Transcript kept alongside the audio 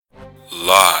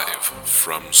Live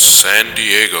from San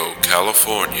Diego,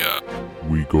 California.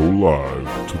 We go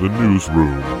live to the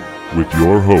newsroom with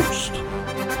your host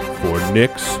for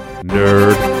Nick's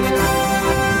Nerd.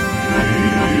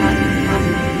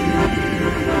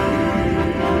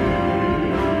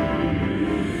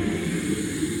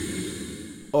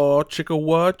 Oh, chicka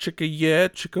what, chicka yeah,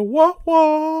 chicka wah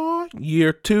wah.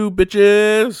 Year 2,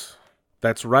 bitches.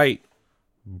 That's right,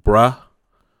 bruh.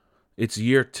 It's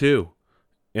year 2.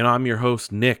 And I'm your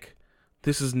host, Nick.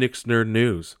 This is Nick's Nerd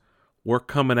News. We're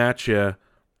coming at you,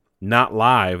 not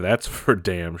live, that's for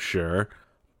damn sure.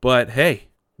 But hey,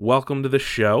 welcome to the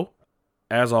show.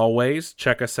 As always,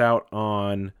 check us out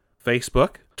on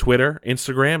Facebook, Twitter,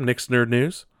 Instagram, Nick's Nerd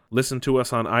News. Listen to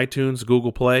us on iTunes,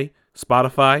 Google Play,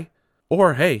 Spotify.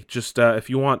 Or hey, just if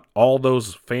you want all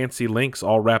those fancy links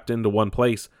all wrapped into one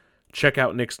place, check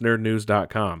out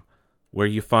nicksnerdnews.com. where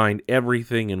you find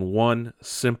everything in one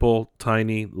simple,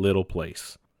 tiny little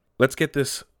place. Let's get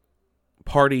this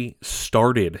party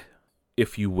started,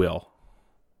 if you will.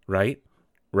 Right?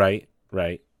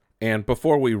 And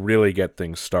before we really get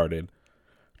things started,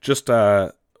 just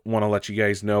want to let you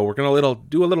guys know we're going to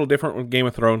do a little different with Game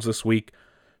of Thrones this week.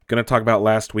 Going to talk about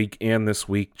last week and this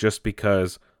week, just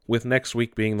because with next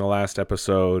week being the last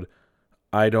episode,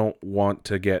 I don't want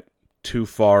to get too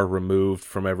far removed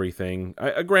from everything.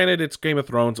 Granted, it's Game of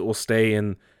Thrones. It will stay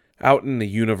out in the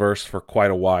universe for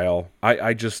quite a while.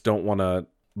 I just don't want to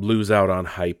lose out on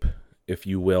hype, if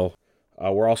you will.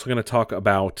 We're also going to talk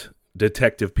about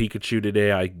Detective Pikachu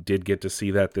today. I did get to see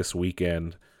that this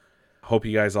weekend. Hope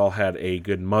you guys all had a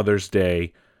good Mother's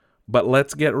Day. But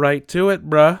let's get right to it,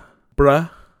 bruh.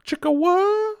 Chicka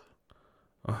what?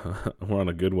 We're on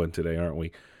a good one today, aren't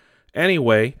we?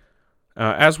 Anyway,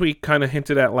 as we kind of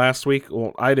hinted at last week,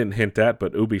 well, I didn't hint at,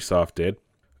 but Ubisoft did,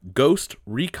 Ghost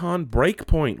Recon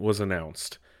Breakpoint was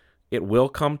announced. It will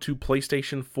come to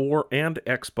PlayStation 4 and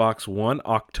Xbox One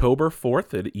October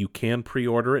 4th. You can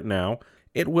pre-order it now.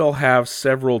 It will have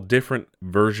several different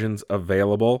versions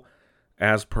available,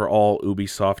 as per all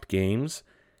Ubisoft games,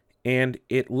 and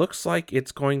it looks like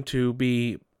it's going to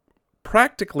be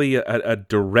practically a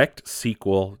direct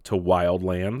sequel to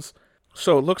Wildlands.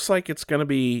 So it looks like it's going to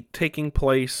be taking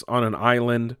place on an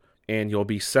island, and you'll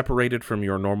be separated from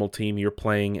your normal team. You're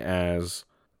playing as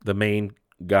the main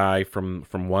guy from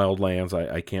Wildlands.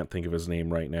 I can't think of his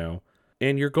name right now.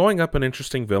 And you're going up an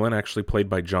interesting villain, actually played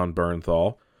by Jon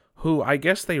Bernthal, who I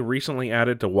guess they recently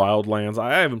added to Wildlands.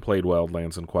 I haven't played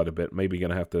Wildlands in quite a bit. Maybe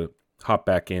going to have to hop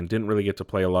back in. Didn't really get to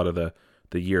play a lot of the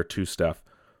Year 2 stuff.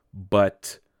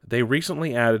 But they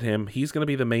recently added him. He's going to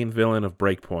be the main villain of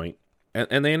Breakpoint.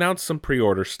 And they announced some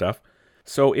pre-order stuff.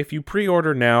 So if you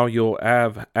pre-order now, you'll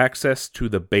have access to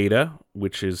the beta,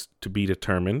 which is to be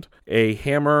determined, a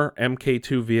Hammer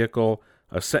MK2 vehicle,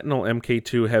 a Sentinel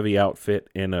MK2 heavy outfit,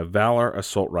 and a Valor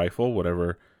assault rifle,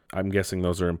 whatever. I'm guessing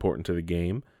those are important to the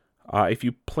game. If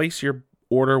you place your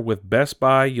order with Best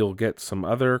Buy, you'll get some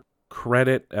other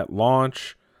credit at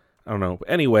launch. I don't know.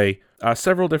 Anyway,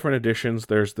 several different editions.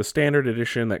 There's the standard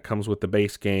edition that comes with the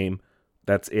base game.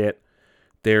 That's it.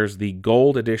 There's the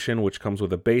Gold Edition, which comes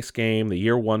with a base game, the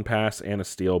Year 1 pass, and a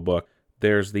steelbook.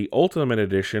 There's the Ultimate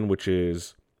Edition, which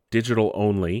is digital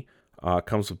only.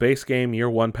 Comes with base game,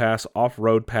 Year 1 pass,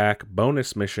 off-road pack,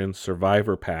 bonus mission,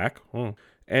 survivor pack.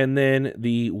 And then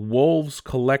the Wolves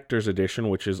Collector's Edition,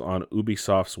 which is on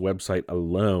Ubisoft's website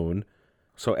alone.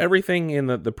 So everything in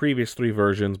the previous 3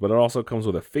 versions, but it also comes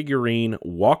with a figurine,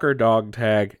 walker dog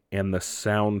tag, and the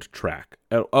soundtrack.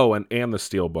 Oh, and the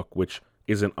steelbook, which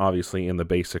isn't obviously in the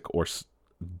basic or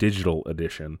digital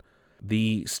edition.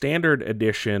 The standard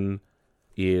edition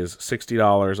is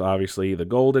 $60, obviously. The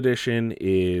gold edition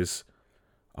is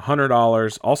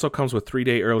 $100. Also comes with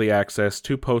 3-day early access,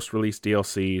 2 post-release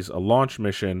DLCs, a launch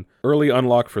mission, early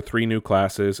unlock for 3 new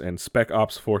classes, and Spec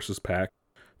Ops Forces pack.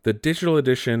 The digital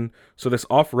edition, so this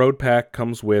off-road pack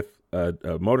comes with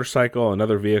a motorcycle,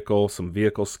 another vehicle, some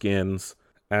vehicle skins,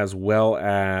 as well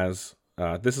as,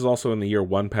 this is also in the Year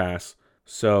 1 pass,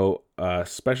 so a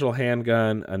special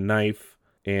handgun, a knife,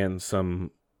 and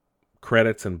some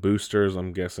credits and boosters,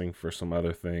 I'm guessing, for some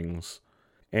other things.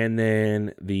 And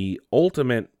then the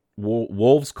Ultimate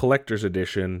Wolves Collector's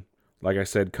Edition, like I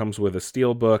said, comes with a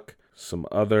steelbook, some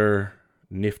other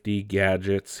nifty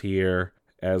gadgets here,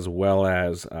 as well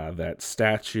as that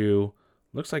statue.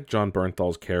 Looks like Jon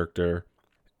Bernthal's character.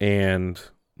 And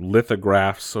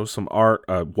lithographs, so some art,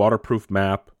 a waterproof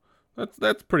map.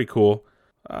 That's pretty cool.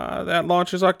 That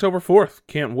launches October 4th.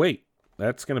 Can't wait.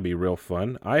 That's going to be real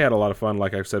fun. I had a lot of fun,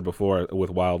 like I've said before,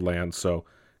 with Wildlands, so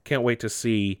can't wait to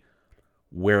see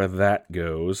where that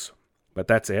goes. But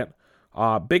that's it.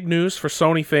 Big news for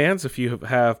Sony fans. If you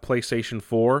have PlayStation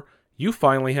 4, you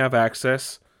finally have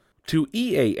access to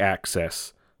EA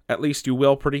Access. At least you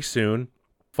will pretty soon.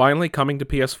 Finally coming to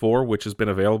PS4, which has been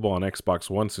available on Xbox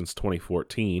One since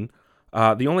 2014.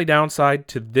 The only downside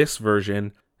to this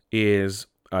version is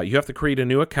you have to create a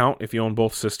new account if you own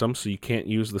both systems, so you can't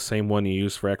use the same one you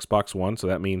use for Xbox One, so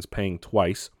that means paying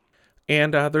twice.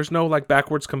 And there's no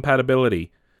backwards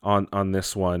compatibility on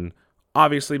this one.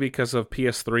 Obviously, because of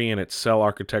PS3 and its cell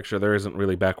architecture, there isn't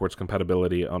really backwards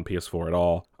compatibility on PS4 at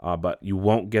all, but you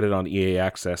won't get it on EA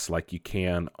Access like you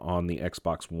can on the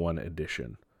Xbox One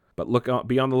edition. But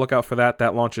be on the lookout for that.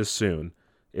 That launches soon.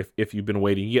 If you've been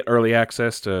waiting, you get early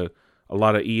access to a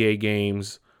lot of EA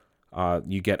games.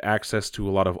 You get access to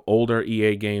a lot of older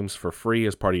EA games for free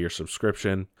as part of your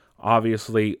subscription.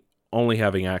 Obviously, only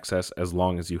having access as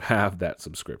long as you have that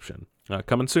subscription.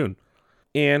 Coming soon.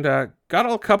 And got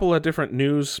a couple of different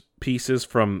news pieces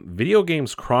from Video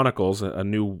Games Chronicles, a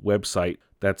new website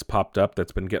that's popped up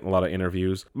that's been getting a lot of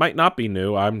interviews. Might not be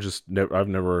new. I've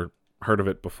never heard of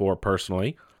it before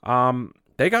personally.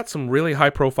 They got some really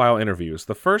high-profile interviews.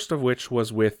 The first of which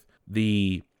was with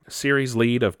the series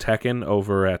lead of Tekken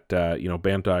over at Bandai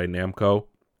Namco,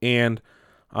 and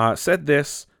said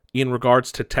this in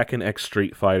regards to Tekken X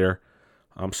Street Fighter.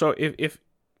 So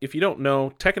if you don't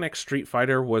know, Tekken X Street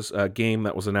Fighter was a game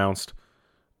that was announced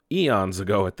eons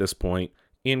ago at this point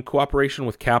in cooperation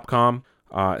with Capcom.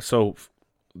 So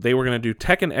they were going to do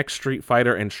Tekken X Street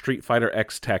Fighter and Street Fighter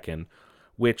X Tekken,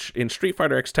 which in Street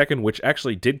Fighter X Tekken, which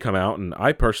actually did come out, and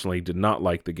I personally did not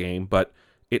like the game, but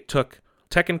it took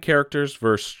Tekken characters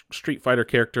versus Street Fighter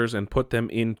characters and put them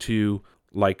into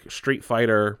Street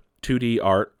Fighter 2D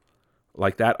art,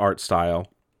 like that art style.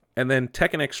 And then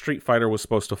Tekken X Street Fighter was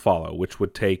supposed to follow, which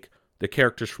would take the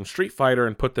characters from Street Fighter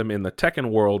and put them in the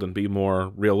Tekken world and be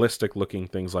more realistic looking,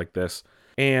 things like this.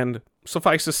 And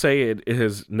suffice to say, it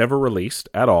has never released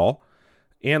at all.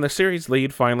 And the series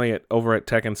lead finally over at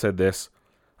Tekken said this.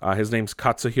 His name's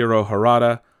Katsuhiro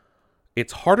Harada.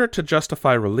 It's harder to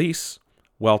justify release.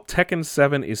 While Tekken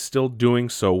 7 is still doing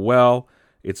so well,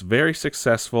 it's very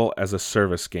successful as a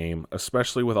service game,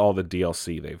 especially with all the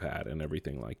DLC they've had and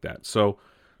everything like that. So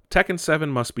Tekken 7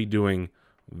 must be doing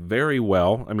very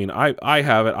well. I mean, I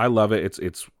have it. I love it.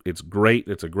 It's great.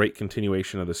 It's a great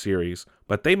continuation of the series.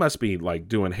 But they must be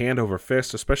doing hand over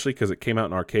fist, especially because it came out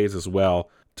in arcades as well,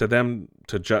 to them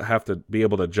to have to be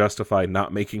able to justify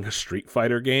not making a Street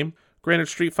Fighter game. Granted,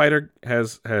 Street Fighter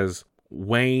has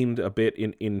waned a bit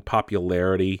in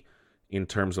popularity in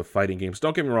terms of fighting games.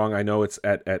 Don't get me wrong. I know it's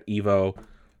at EVO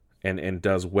and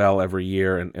does well every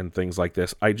year and things like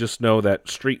this. I just know that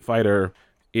Street Fighter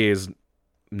is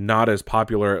not as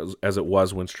popular as it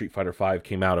was when Street Fighter V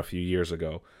came out a few years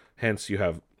ago. Hence, you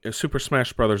have Super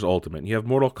Smash Bros. Ultimate, you have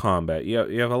Mortal Kombat,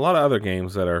 you have a lot of other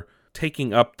games that are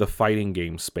taking up the fighting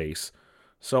game space.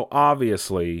 So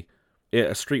obviously,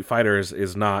 Street Fighter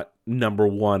is not number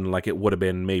one like it would have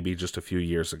been maybe just a few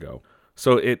years ago.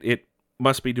 So it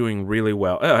must be doing really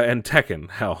well. And Tekken,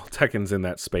 Tekken's in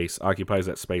that space, occupies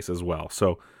that space as well.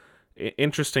 So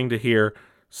interesting to hear.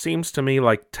 Seems to me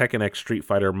like Tekken X Street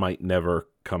Fighter might never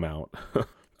come out.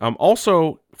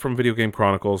 Also, from Video Game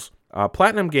Chronicles,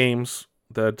 Platinum Games,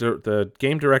 the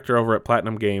game director over at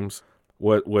Platinum Games,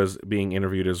 was being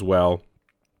interviewed as well,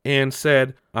 and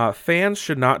said fans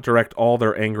should not direct all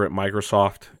their anger at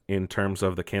Microsoft in terms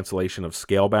of the cancellation of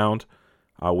Scalebound,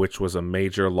 which was a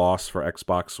major loss for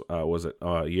Xbox, was it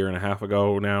a year and a half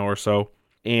ago now or so?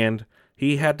 And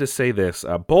he had to say this,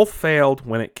 both failed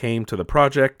when it came to the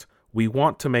project. We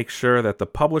want to make sure that the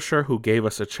publisher who gave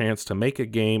us a chance to make a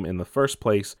game in the first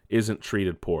place isn't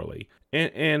treated poorly.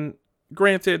 And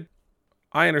granted,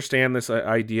 I understand this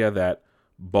idea that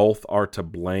both are to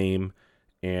blame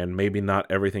and maybe not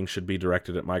everything should be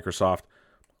directed at Microsoft.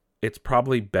 It's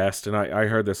probably best, and I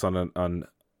heard this on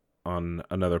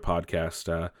another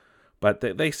podcast, but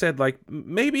they said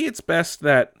maybe it's best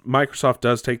that Microsoft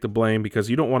does take the blame,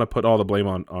 because you don't want to put all the blame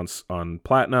on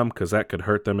Platinum, because that could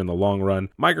hurt them in the long run.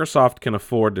 Microsoft can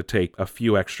afford to take a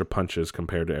few extra punches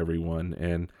compared to everyone,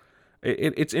 and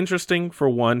it's interesting for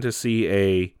one to see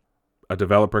a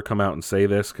developer come out and say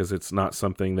this, because it's not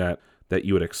something that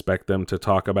you would expect them to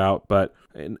talk about, but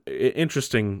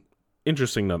interesting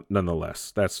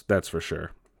nonetheless. That's for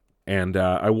sure. And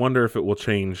I wonder if it will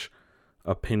change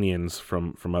opinions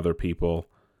from other people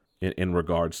in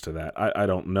regards to that. I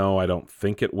don't know. I don't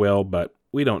think it will, but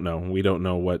we don't know. We don't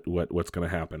know what's going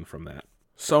to happen from that.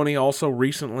 Sony also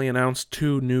recently announced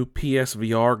 2 new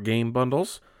PSVR game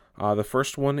bundles. The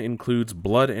first one includes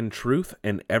Blood and Truth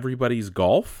and Everybody's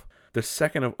Golf. The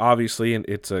second of, obviously, and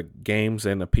it's a games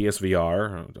and a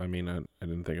PSVR. I mean, I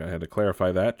didn't think I had to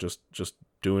clarify that. Just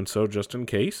doing so just in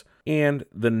case. And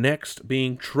the next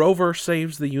being Trover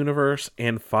Saves the Universe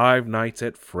and Five Nights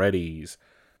at Freddy's.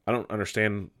 I don't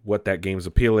understand what that game's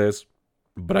appeal is,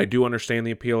 but I do understand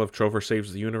the appeal of Trover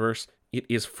Saves the Universe. It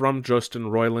is from Justin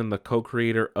Roiland, the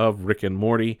co-creator of Rick and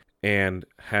Morty, and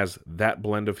has that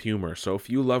blend of humor. So if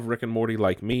you love Rick and Morty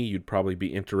like me, you'd probably be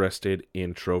interested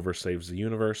in Trover Saves the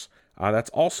Universe.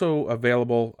 That's also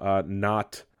available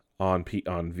not on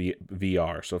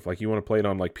VR. So if like you want to play it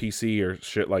on like PC or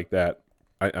shit like that,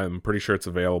 I'm pretty sure it's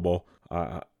available.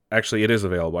 Actually, it is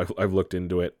available. I've looked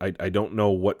into it. I don't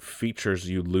know what features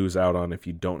you lose out on if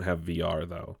you don't have VR,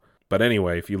 though. But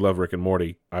anyway, if you love Rick and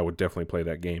Morty, I would definitely play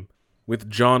that game. With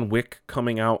John Wick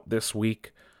coming out this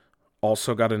week,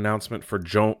 also got an announcement for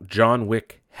John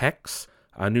Wick Hex,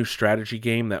 a new strategy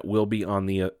game that will be on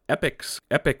the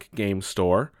Epic Game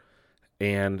Store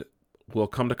and will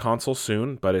come to console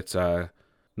soon, but it's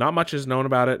not much is known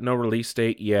about it, no release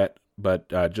date yet, but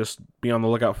just be on the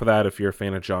lookout for that if you're a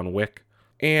fan of John Wick.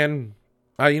 And,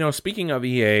 speaking of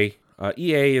EA,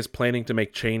 EA is planning to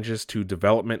make changes to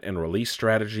development and release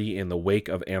strategy in the wake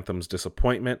of Anthem's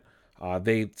disappointment.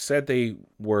 They said they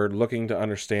were looking to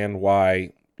understand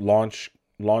why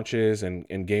launches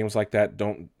and games like that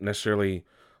don't necessarily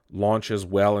launch as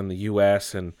well in the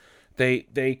US, and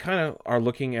they kind of are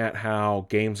looking at how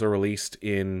games are released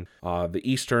in the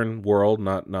Eastern world,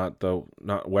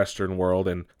 not Western world,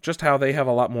 and just how they have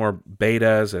a lot more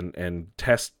betas and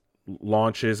test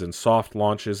launches and soft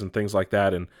launches and things like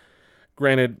that. And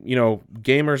granted,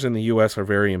 gamers in the US are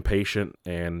very impatient,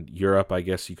 and Europe, I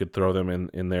guess you could throw them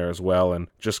in there as well, and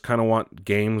just kind of want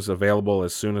games available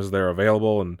as soon as they're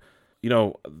available. And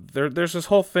there's this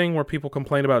whole thing where people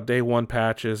complain about day one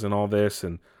patches and all this,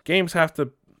 and games have to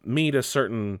meet a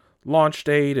certain launch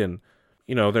date, and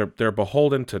they're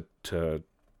beholden to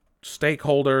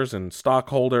stakeholders and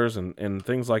stockholders and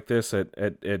things like this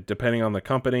at depending on the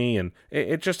company, and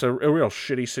it's just a real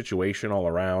shitty situation all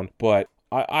around. But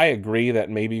I agree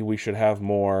that maybe we should have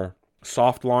more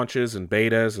soft launches and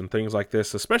betas and things like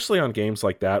this, especially on games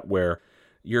like that where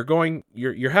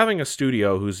you're having a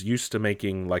studio who's used to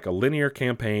making like a linear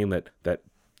campaign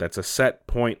that's a set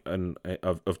point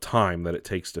of time that it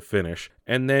takes to finish,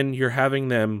 and then you're having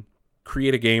them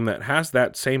create a game that has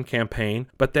that same campaign,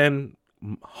 but then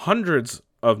hundreds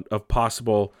of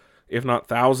possible, if not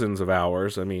thousands of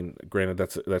hours. I mean, granted,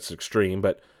 that's extreme,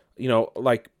 but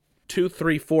like 200,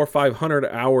 300, 400, 500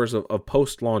 hours of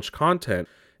post-launch content,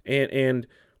 and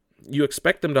you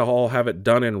expect them to all have it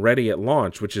done and ready at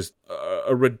launch, which is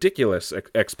a ridiculous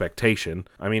expectation.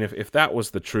 I mean, if that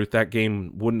was the truth, that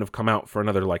game wouldn't have come out for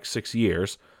another like 6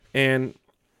 years. And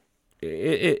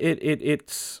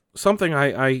it's something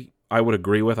I would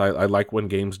agree with. I like when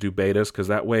games do betas, because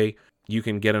that way you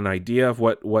can get an idea of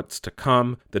what's to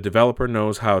come. The developer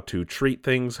knows how to treat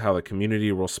things, how the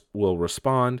community will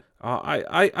respond.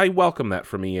 I welcome that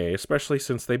from EA, especially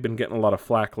since they've been getting a lot of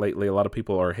flack lately. A lot of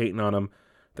people are hating on them.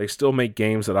 They still make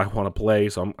games that I want to play,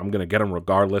 so I'm going to get them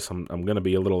regardless. I'm going to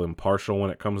be a little impartial when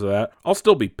it comes to that. I'll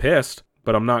still be pissed,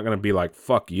 but I'm not going to be like,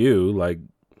 fuck you. Like,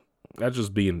 that's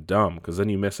just being dumb, because then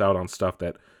you miss out on stuff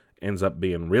that ends up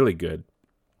being really good.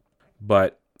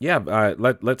 But yeah,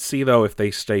 let's see, though, if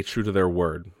they stay true to their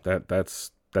word.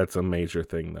 That's a major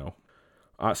thing, though.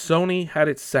 Sony had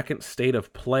its second State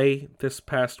of Play this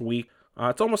past week.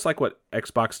 It's almost like what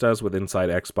Xbox does with Inside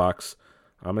Xbox.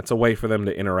 It's a way for them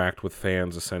to interact with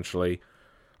fans, essentially.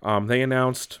 They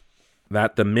announced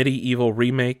that the Medieval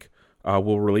remake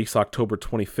will release October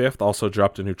 25th. Also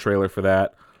dropped a new trailer for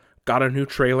that. Got a new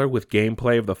trailer with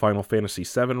gameplay of the Final Fantasy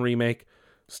VII remake.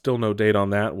 Still no date on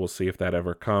that. We'll see if that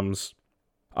ever comes.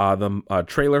 The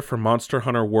trailer for Monster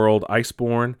Hunter World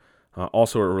Iceborne,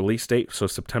 also a release date, so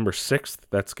September 6th.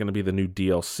 That's going to be the new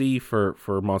DLC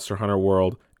for Monster Hunter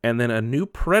World. And then a new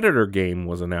Predator game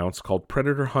was announced called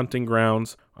Predator Hunting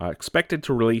Grounds, expected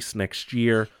to release next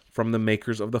year from the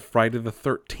makers of the Friday the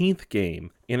 13th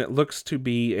game. And it looks to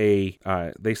be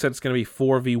they said it's going to be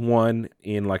 4v1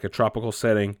 in like a tropical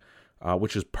setting,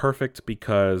 which is perfect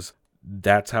because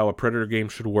that's how a Predator game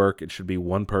should work. It should be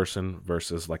one person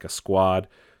versus like a squad,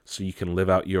 so you can live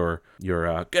out your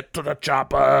get to the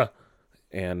chopper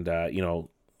and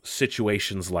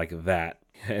situations like that.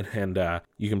 And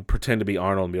you can pretend to be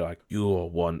Arnold and be like, "You're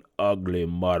one ugly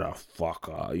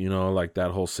motherfucker," like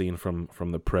that whole scene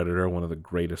from The Predator, one of the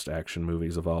greatest action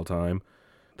movies of all time.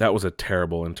 That was a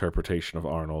terrible interpretation of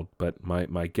Arnold, but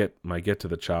my get to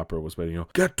the chopper was better,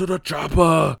 get to the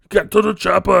chopper,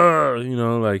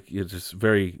 like it's just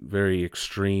very, very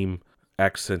extreme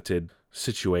accented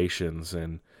situations,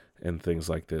 and and things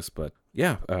like this. But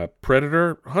yeah,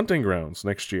 Predator Hunting Grounds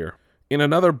next year. In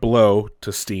another blow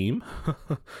to Steam,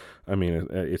 I mean,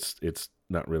 it's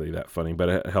not really that funny, but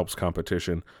it helps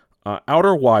competition.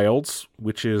 Outer Wilds,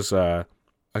 which is a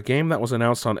game that was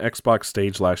announced on Xbox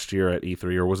stage last year at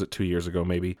E3, or was it 2 years ago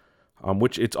maybe,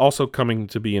 which it's also coming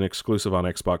to be an exclusive on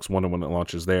Xbox One when it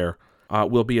launches there,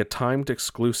 will be a timed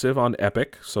exclusive on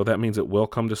Epic, so that means it will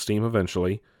come to Steam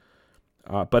eventually.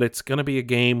 But it's going to be a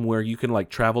game where you can like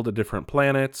travel to different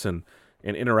planets and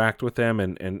interact with them,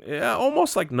 and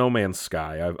almost like No Man's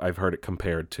Sky, I've heard it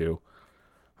compared to.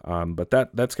 But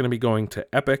that's going to be going to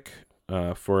Epic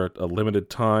for a limited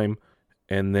time.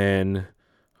 And then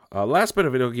last bit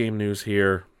of video game news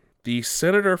here. The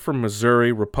senator from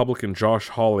Missouri, Republican Josh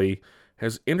Hawley,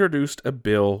 has introduced a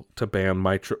bill to ban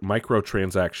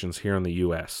microtransactions here in the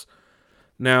U.S.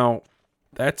 Now,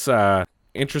 that's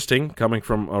interesting coming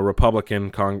from a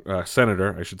Republican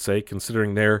senator, I should say,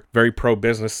 considering they're very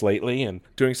pro-business lately, and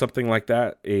doing something like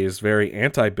that is very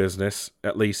anti-business,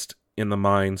 at least in the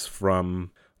minds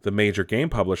from the major game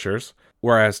publishers,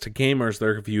 whereas to gamers,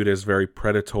 they're viewed as very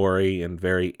predatory and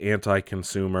very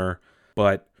anti-consumer.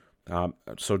 But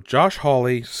so Josh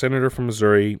Hawley, senator from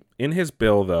Missouri, in his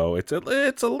bill, though, it's a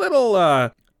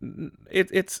little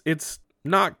it's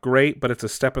not great, but it's a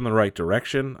step in the right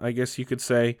direction, I guess you could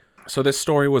say. So this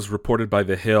story was reported by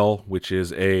The Hill, which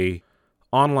is a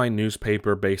online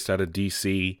newspaper based out of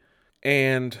DC,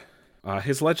 and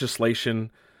his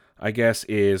legislation, I guess,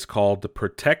 is called the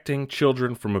Protecting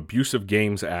Children from Abusive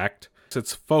Games Act.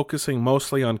 It's focusing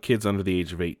mostly on kids under the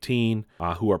age of 18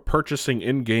 who are purchasing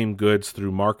in-game goods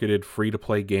through marketed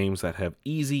free-to-play games that have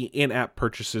easy in-app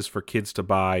purchases for kids to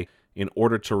buy in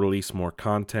order to release more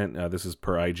content. This is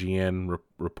per IGN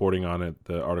reporting on it,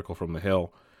 the article from The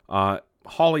Hill.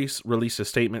 Hawley released a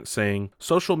statement saying,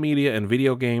 social media and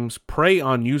video games prey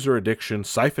on user addiction,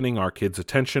 siphoning our kids'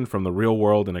 attention from the real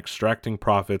world and extracting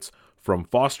profits from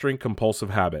fostering compulsive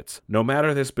habits. No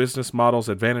matter this business model's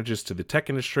advantages to the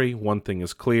tech industry, one thing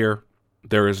is clear: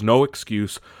 there is no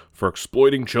excuse for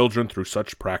exploiting children through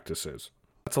such practices.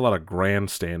 That's a lot of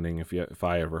grandstanding if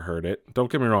I ever heard it.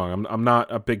 Don't get me wrong, I'm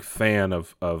not a big fan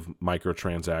of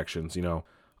microtransactions. You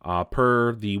know,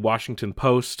 per the Washington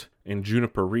Post and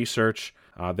Juniper Research,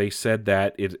 they said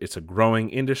that it's a growing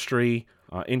industry.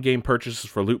 In-game purchases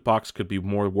for loot box could be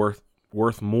worth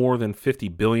more than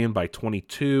 $50 billion by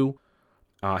 2022.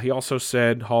 He also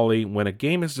said, Hawley, when a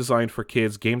game is designed for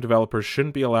kids, game developers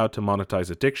shouldn't be allowed to monetize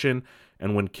addiction,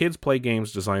 and when kids play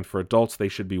games designed for adults, they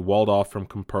should be walled off from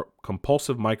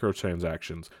compulsive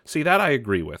microtransactions. See, that I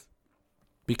agree with.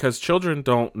 Because children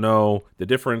don't know the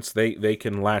difference. They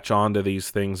can latch on to these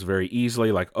things very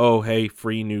easily, like, oh, hey,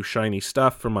 free new shiny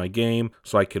stuff for my game,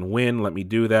 so I can win, let me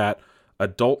do that.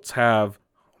 Adults have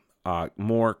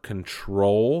more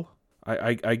control,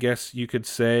 I guess you could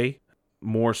say,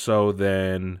 more so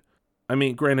than, I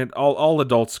mean, granted, all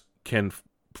adults can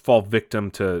fall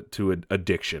victim to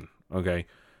addiction, okay,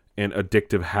 and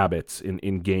addictive habits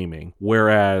in gaming,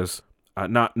 whereas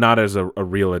not as a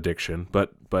real addiction,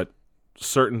 but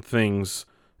certain things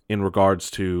in regards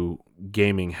to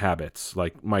gaming habits,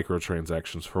 like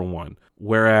microtransactions for one,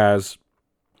 whereas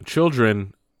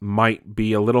children might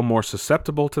be a little more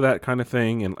susceptible to that kind of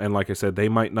thing, and like I said, they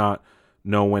might not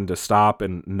know when to stop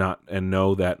and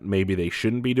know that maybe they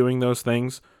shouldn't be doing those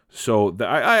things. So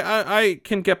I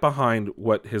can get behind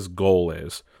what his goal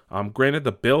is. Granted,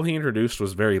 the bill he introduced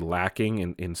was very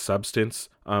lacking in substance.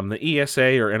 The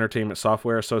ESA, or Entertainment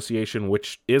Software Association,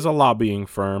 which is a lobbying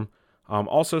firm,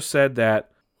 also said that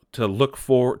to look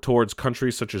towards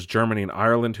countries such as Germany and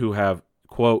Ireland who have,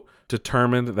 quote,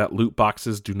 determined that loot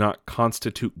boxes do not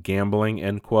constitute gambling,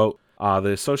 end quote.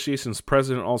 The association's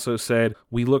president also said,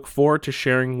 we look forward to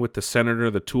sharing with the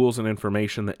senator the tools and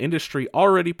information the industry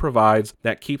already provides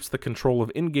that keeps the control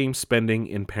of in-game spending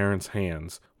in parents'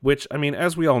 hands. Which, I mean,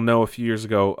 as we all know, a few years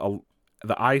ago,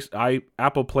 the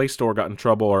Apple Play Store got in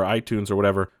trouble, or iTunes or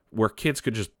whatever, where kids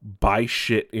could just buy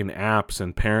shit in apps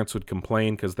and parents would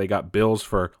complain because they got bills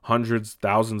for hundreds of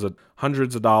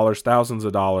dollars, thousands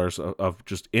of dollars of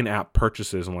just in-app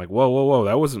purchases. I'm like, whoa,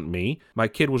 that wasn't me. My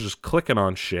kid was just clicking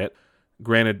on shit.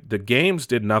 Granted, the games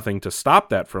did nothing to stop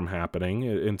that from happening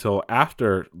until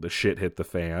after the shit hit the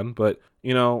fan. But,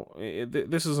 you know,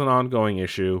 this is an ongoing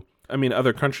issue. I mean,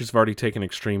 other countries have already taken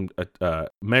extreme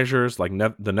measures, like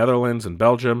the Netherlands and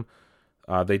Belgium.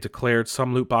 They declared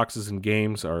some loot boxes in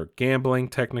games are gambling,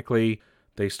 technically.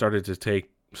 They started to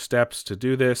take steps to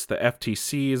do this. The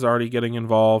FTC is already getting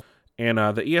involved. And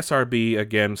the ESRB,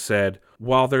 again, said,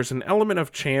 While there's an element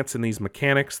of chance in these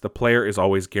mechanics, the player is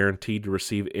always guaranteed to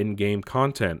receive in-game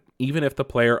content, even if the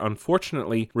player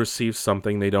unfortunately receives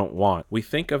something they don't want. We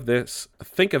think of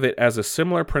it as a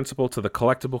similar principle to the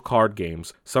collectible card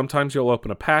games. Sometimes you'll open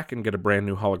a pack and get a brand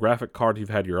new holographic card you've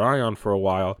had your eye on for a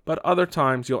while, but other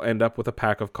times you'll end up with a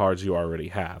pack of cards you already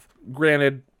have.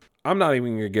 Granted, I'm not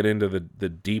even going to get into the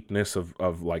deepness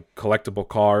of like collectible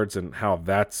cards and how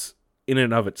that's in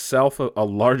and of itself a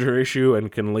larger issue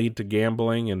and can lead to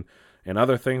gambling and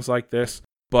other things like this.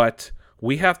 But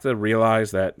we have to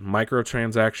realize that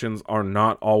microtransactions are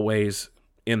not always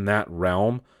in that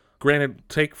realm. Granted,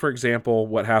 take for example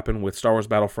what happened with Star Wars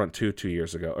Battlefront 2 2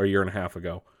 years ago, or a year and a half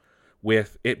ago,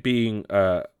 with it being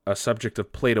a subject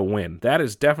of play to win. That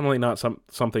is definitely not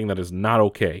something that is not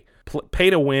okay. Pay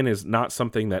to win is not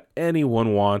something that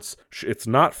anyone wants. It's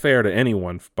not fair to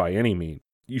anyone by any means.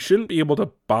 You shouldn't be able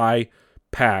to buy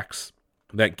packs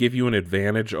that give you an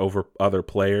advantage over other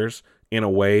players in a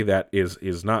way that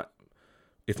is not,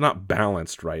 it's not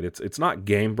balanced right. It's not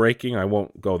game breaking. I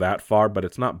won't go that far, but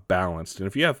it's not balanced. And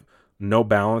if you have no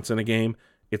balance in a game,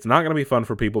 it's not going to be fun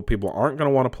for people. People aren't going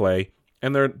to want to play,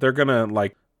 and they're going to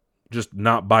like just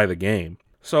not buy the game.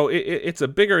 So it's a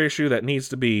bigger issue that needs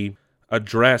to be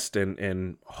addressed,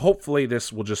 and hopefully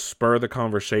this will just spur the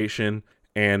conversation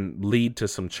and lead to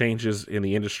some changes in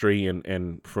the industry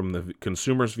and from the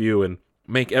consumer's view, and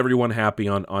make everyone happy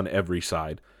on every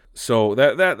side. So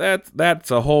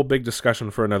that's a whole big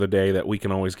discussion for another day that we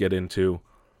can always get into.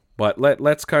 But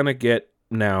let's kind of get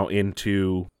now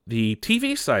into the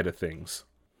TV side of things.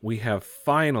 We have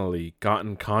finally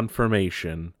gotten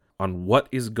confirmation on what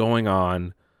is going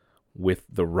on with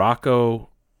the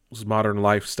Rocko's Modern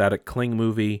Life Static Cling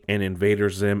movie and Invader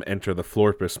Zim Enter the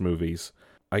Florpus movies.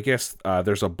 I guess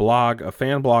there's a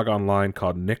fan blog online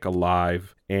called Nick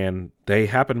Alive, and they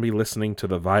happen to be listening to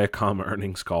the Viacom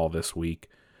earnings call this week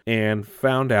and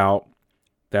found out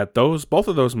that both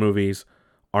of those movies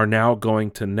are now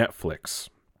going to Netflix.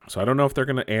 So I don't know if they're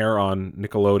going to air on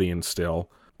Nickelodeon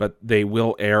still, but they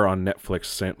will air on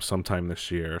Netflix sometime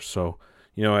this year. So,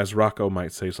 as Rocco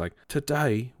might say, it's like,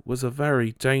 today was a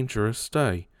very dangerous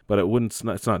day. But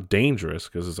it's not dangerous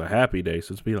because it's a happy day.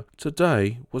 So it's be like,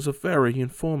 today was a very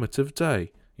informative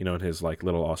day. In his like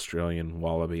little Australian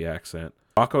wallaby accent.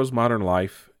 Rocko's Modern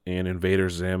Life and Invader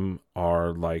Zim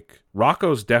are like,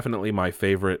 Rocko's definitely my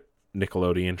favorite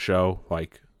Nickelodeon show,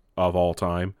 like of all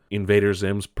time. Invader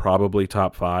Zim's probably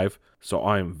top 5. So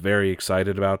I am very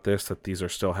excited about this, that these are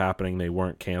still happening. They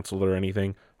weren't canceled or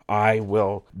anything. I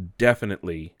will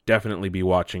definitely be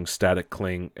watching Static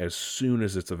Cling as soon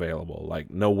as it's available. Like,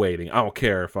 no waiting. I don't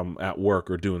care if I'm at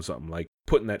work or doing something. Like,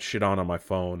 putting that shit on my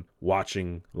phone,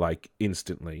 watching, like,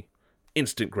 instantly.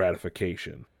 Instant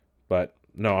gratification. But,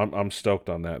 no, I'm stoked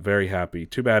on that. Very happy.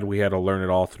 Too bad we had to learn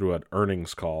it all through an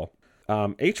earnings call.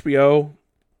 HBO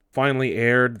finally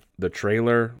aired the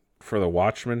trailer for the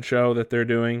Watchmen show that they're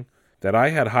doing, that I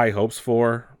had high hopes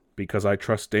for because I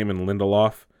trust Damon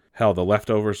Lindelof. Hell, The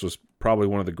Leftovers was probably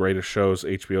one of the greatest shows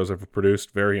HBO's ever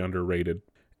produced. Very underrated.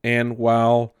 And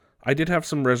while I did have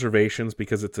some reservations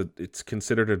because it's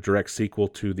considered a direct sequel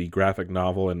to the graphic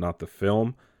novel and not the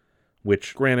film,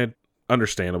 which, granted,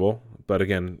 understandable, but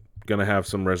again, gonna have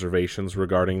some reservations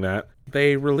regarding that.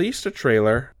 They released a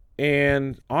trailer,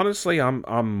 and honestly,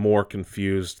 I'm more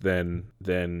confused than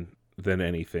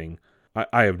anything.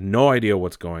 I have no idea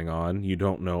what's going on. You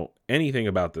don't know anything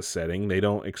about the setting. They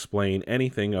don't explain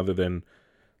anything other than,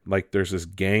 like, there's this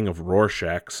gang of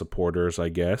Rorschach supporters, I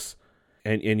guess.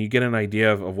 And you get an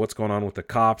idea of what's going on with the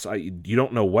cops. You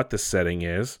don't know what the setting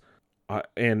is.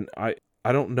 And I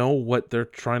don't know what they're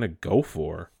trying to go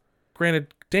for.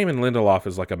 Granted, Damon Lindelof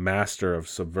is like a master of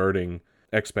subverting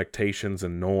expectations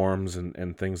and norms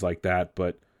and things like that.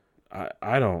 But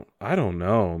I don't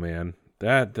know, man.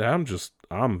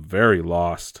 I'm very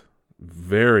lost.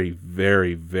 Very,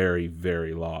 very, very,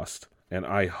 very lost. And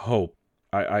I hope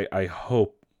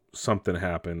something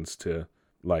happens to,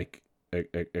 like,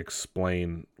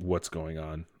 explain what's going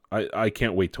on. I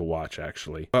can't wait to watch,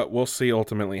 actually. But we'll see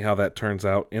ultimately how that turns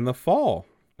out in the fall.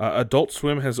 Adult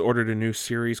Swim has ordered a new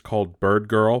series called Bird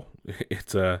Girl.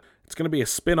 It's going to be a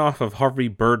spin-off of Harvey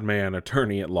Birdman,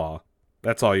 Attorney at Law.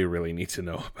 That's all you really need to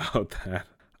know about that.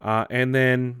 And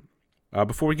then,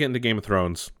 before we get into Game of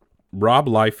Thrones, Rob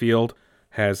Liefeld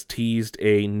has teased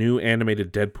a new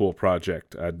animated Deadpool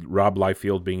project. Rob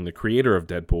Liefeld being the creator of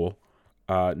Deadpool.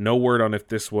 No word on if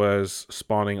this was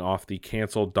spawning off the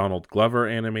canceled Donald Glover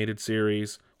animated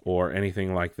series or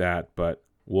anything like that, but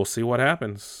we'll see what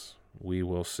happens. We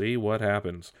will see what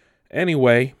happens.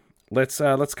 Anyway, let's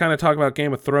kind of talk about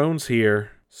Game of Thrones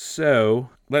here. So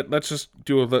let's just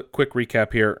do a quick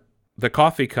recap here. The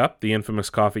coffee cup, the infamous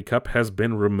coffee cup, has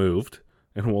been removed,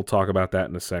 and we'll talk about that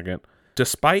in a second.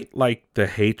 Despite like the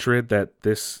hatred that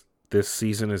this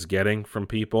season is getting from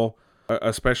people,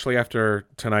 especially after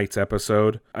tonight's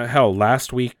episode, hell,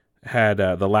 last week had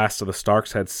The Last of the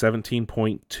Starks had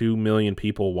 17.2 million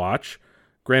people watch.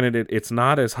 Granted, it's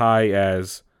not as high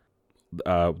as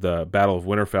the Battle of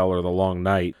Winterfell or The Long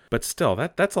Night, but still,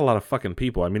 that's a lot of fucking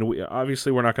people. I mean, we're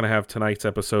not going to have tonight's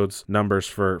episode's numbers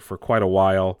for quite a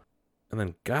while. And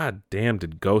then, god damn,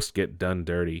 did Ghost get done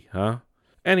dirty, huh?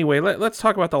 Anyway, let's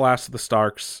talk about The Last of the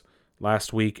Starks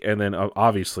last week, and then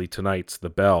obviously tonight's The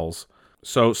Bells.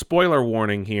 So, spoiler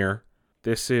warning here.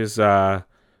 This is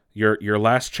your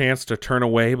last chance to turn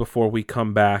away before we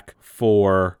come back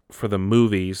for the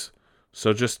movies.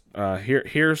 So just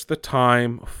here's the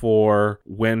time for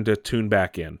when to tune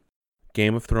back in.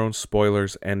 Game of Thrones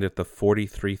spoilers end at the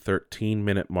 43:13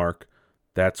 minute mark.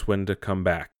 That's when to come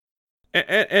back.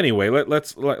 Anyway,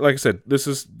 let's like I said, this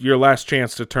is your last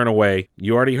chance to turn away.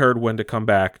 You already heard when to come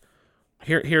back.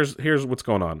 Here's what's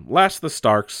going on. Last of the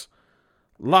Starks,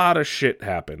 a lot of shit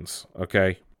happens.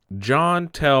 Okay, Bran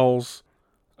tells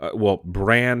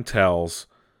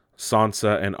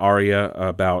Sansa and Arya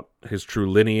about his true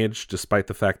lineage, despite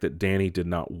the fact that Dany did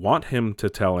not want him to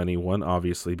tell anyone,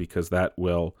 obviously, because that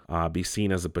will be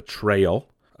seen as a betrayal,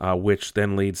 which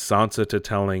then leads Sansa to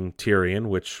telling Tyrion,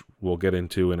 which we'll get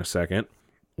into in a second.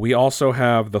 We also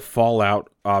have the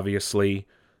fallout, obviously,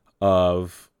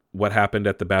 of what happened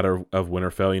at the Battle of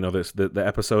Winterfell. You know, the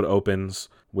episode opens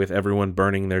with everyone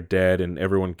burning their dead and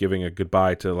everyone giving a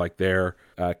goodbye to like their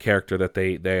character that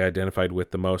they identified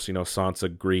with the most. You know,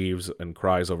 Sansa grieves and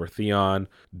cries over Theon.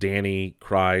 Dany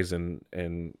cries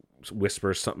and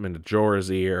whispers something into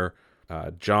Jorah's ear.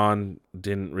 Jon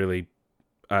didn't really.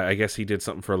 I guess he did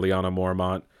something for Lyanna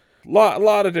Mormont.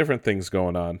 Lot of different things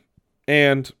going on,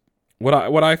 and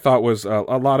what I thought was a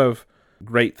lot of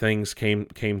great things came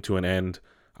to an end.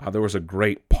 There was a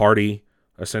great party,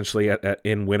 essentially,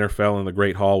 in Winterfell in the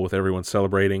Great Hall with everyone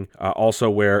celebrating. Also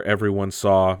where everyone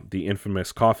saw the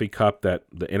infamous coffee cup that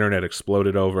the internet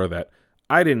exploded over that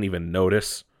I didn't even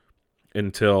notice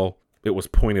until it was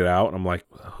pointed out. I'm like,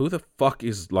 who the fuck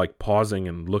is like pausing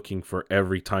and looking for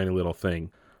every tiny little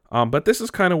thing? But this is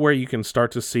kind of where you can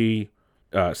start to see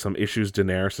some issues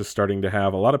Daenerys is starting to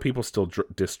have. A lot of people still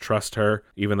distrust her,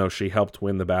 even though she helped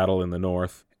win the battle in the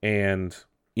north. And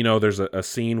you know, there's a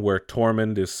scene where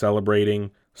Tormund is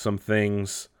celebrating some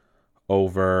things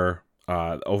over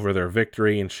their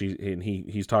victory, and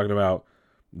he's talking about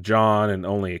Jon and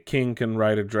only a king can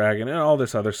ride a dragon and all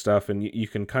this other stuff, and you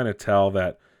can kind of tell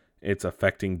that it's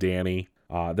affecting Dany.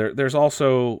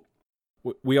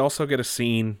 We also get a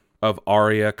scene of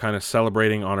Arya kind of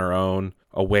celebrating on her own,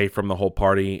 away from the whole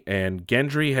party, and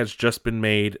Gendry has just been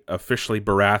made officially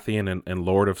Baratheon and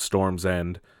Lord of Storm's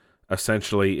End,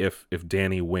 essentially, if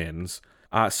Dany wins.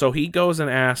 So he goes and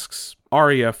asks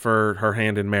Arya for her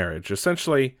hand in marriage,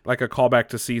 essentially like a callback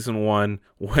to season 1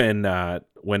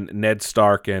 when Ned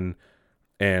Stark and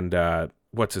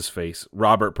what's his face,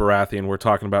 Robert Baratheon were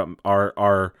talking about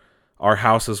our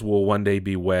houses will one day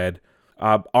be wed.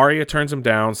 Arya turns him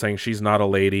down, saying she's not a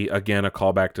lady. Again, a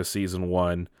callback to season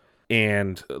 1.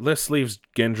 And this leaves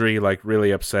Gendry like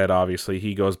really upset. Obviously,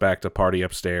 he goes back to party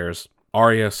upstairs.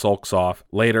 Arya sulks off.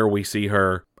 Later, we see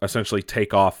her essentially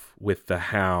take off with the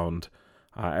Hound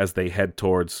as they head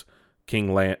towards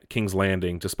King's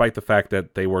Landing, despite the fact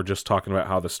that they were just talking about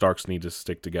how the Starks need to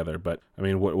stick together. But, I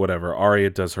mean, whatever. Arya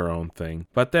does her own thing.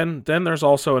 But then there's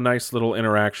also a nice little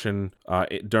interaction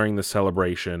during the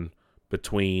celebration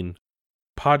between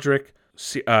Podrick,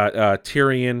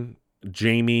 Tyrion,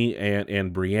 Jaime,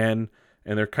 and Brienne.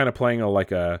 And they're kind of playing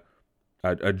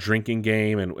a drinking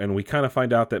game, and we kind of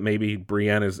find out that maybe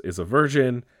Brienne is a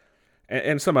virgin,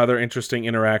 and some other interesting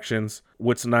interactions.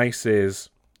 What's nice is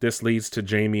this leads to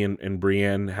Jaime and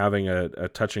Brienne having a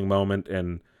touching moment,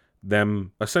 and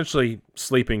them essentially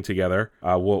sleeping together.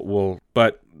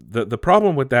 But the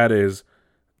problem with that is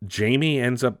Jaime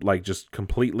ends up like just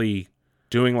completely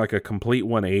doing like a complete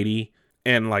 180,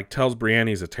 and like tells Brienne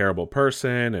he's a terrible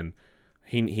person, and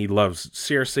he loves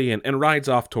Cersei, and rides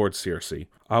off towards Cersei.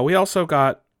 We also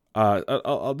got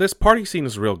this party scene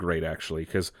is real great, actually,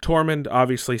 because Tormund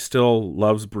obviously still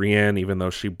loves Brienne, even though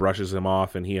she brushes him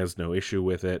off, and he has no issue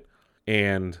with it.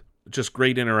 And just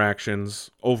great interactions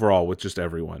overall with just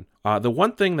everyone. The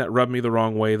one thing that rubbed me the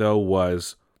wrong way, though,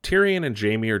 was Tyrion and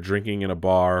Jaime are drinking in a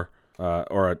bar,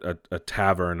 or a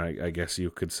tavern, I guess you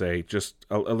could say, just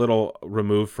a little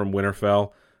removed from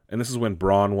Winterfell. And this is when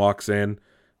Bronn walks in,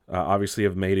 obviously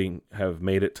have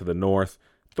made it to the north,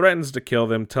 threatens to kill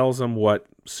them, tells them what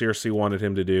Cersei wanted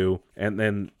him to do. And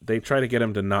then they try to get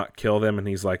him to not kill them, and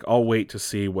he's like, I'll wait to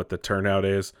see what the turnout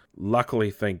is.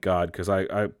 Luckily, thank God, because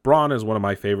Bronn is one of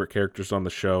my favorite characters on the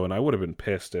show, and I would have been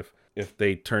pissed if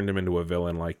they turned him into a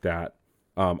villain like that.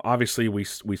 Obviously, we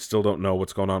still don't know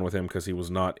what's going on with him because he was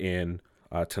not in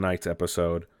tonight's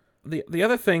episode. The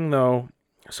other thing, though,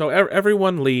 so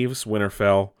everyone leaves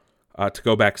Winterfell to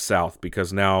go back south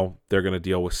because now they're going to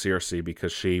deal with Cersei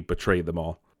because she betrayed them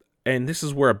all. And this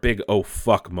is where a big oh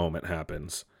fuck moment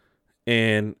happens.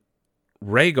 And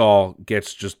Rhaegal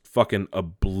gets just fucking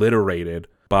obliterated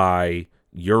by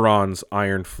Euron's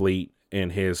Iron Fleet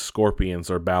and his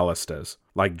Scorpions or Ballistas.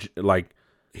 Like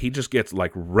he just gets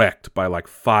like wrecked by like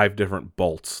 5 different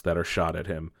bolts that are shot at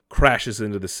him. Crashes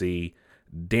into the sea.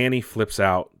 Dany flips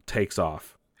out, takes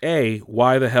off.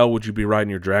 Why the hell would you be riding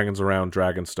your dragons around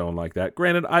Dragonstone like that?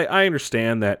 Granted, I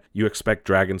understand that you expect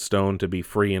Dragonstone to be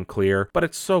free and clear, but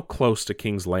it's so close to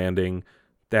King's Landing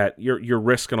that you're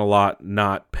risking a lot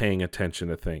not paying attention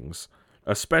to things.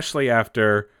 Especially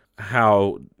after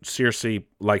how Cersei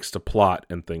likes to plot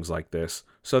and things like this.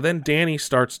 So then Dany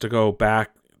starts to go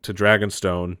back to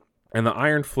Dragonstone, and the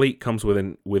Iron Fleet comes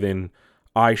within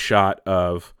eye shot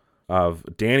of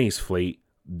Dany's fleet.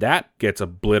 That gets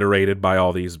obliterated by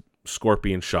all these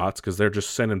Scorpion shots because they're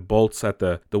just sending bolts at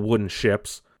the wooden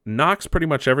ships. Knocks pretty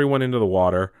much everyone into the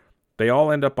water. They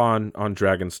all end up on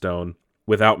Dragonstone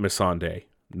without Missandei.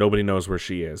 Nobody knows where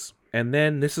she is. And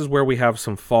then this is where we have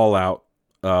some fallout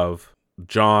of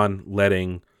Jon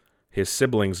letting his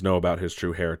siblings know about his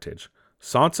true heritage.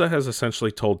 Sansa has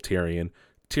essentially told Tyrion.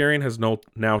 Tyrion has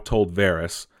now told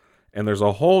Varys. And there's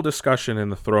a whole discussion in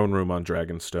the throne room on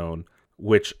Dragonstone,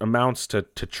 which amounts to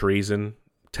treason,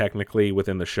 technically,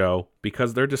 within the show,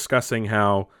 because they're discussing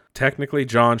how technically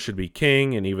Jon should be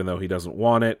king, and even though he doesn't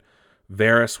want it,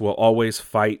 Varys will always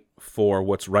fight for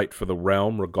what's right for the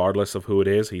realm, regardless of who it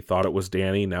is. He thought it was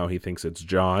Dany, now he thinks it's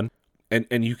Jon.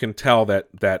 And you can tell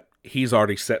that he's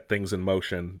already set things in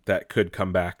motion that could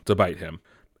come back to bite him.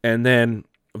 And then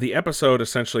the episode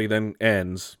essentially then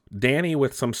ends. Dany,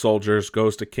 with some soldiers,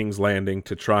 goes to King's Landing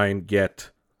to try and get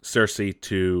Cersei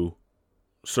to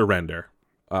surrender.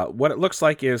 What it looks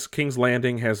like is King's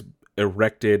Landing has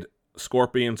erected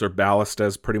Scorpions or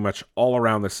Ballistas pretty much all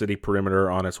around the city perimeter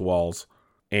on its walls,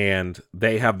 and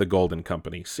they have the Golden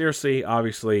Company. Cersei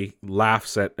obviously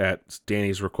laughs at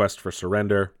Dany's request for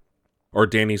surrender, or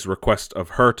Dany's request of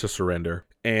her to surrender,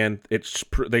 and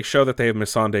they show that they have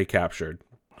Missandei captured.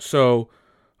 So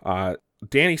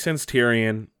Dany sends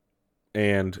Tyrion,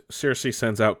 and Cersei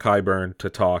sends out Qyburn to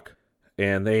talk.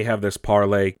 And they have this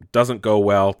parlay. Doesn't go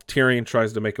well. Tyrion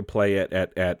tries to make a play at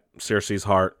Cersei's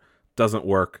heart. Doesn't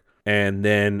work. And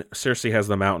then Cersei has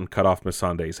the mountain cut off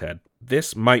Missandei's head.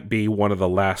 This might be one of the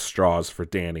last straws for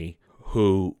Dany,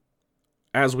 who,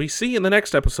 as we see in the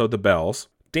next episode, The Bells,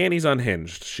 Dany's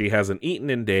unhinged. She hasn't eaten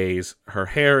in days. Her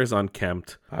hair is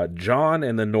unkempt. Jon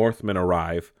and the Northmen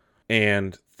arrive,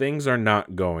 and things are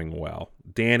not going well.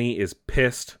 Dany is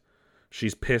pissed.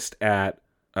 She's pissed at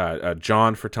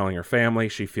Jon for telling her family.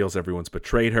 She feels everyone's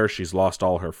betrayed her. She's lost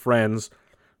all her friends.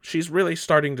 She's really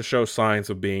starting to show signs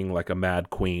of being like a mad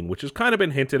queen, which has kind of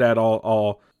been hinted at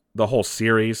all the whole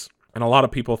series. And a lot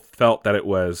of people felt that it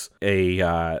was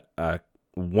a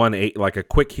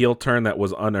quick heel turn that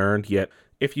was unearned. Yet,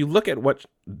 if you look at what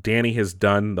Dany has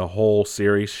done the whole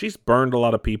series, she's burned a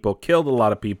lot of people, killed a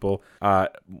lot of people,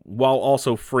 while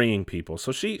also freeing people.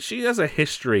 So she has a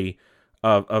history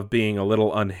of being a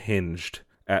little unhinged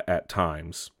at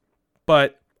times.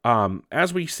 But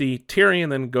as we see,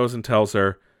 Tyrion then goes and tells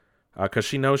her, because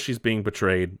she knows she's being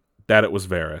betrayed, that it was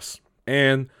Varys.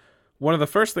 And one of the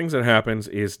first things that happens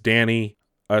is Dany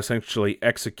essentially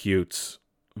executes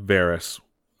Varys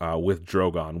with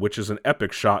Drogon, which is an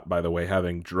epic shot, by the way,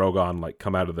 having Drogon like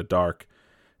come out of the dark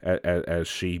as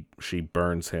she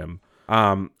burns him.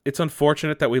 It's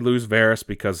unfortunate that we lose Varys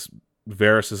because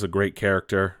Varys is a great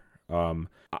character.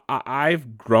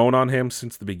 I've grown on him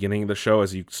since the beginning of the show,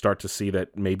 as you start to see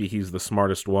that maybe he's the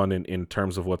smartest one in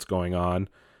terms of what's going on,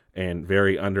 and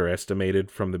very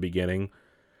underestimated from the beginning.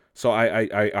 So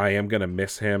I am going to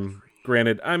miss him.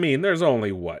 Granted, I mean, there's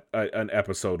only an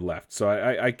episode left, so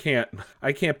I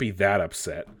can't be that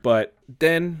upset. But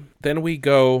then we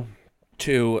go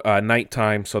to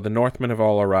nighttime, so the Northmen have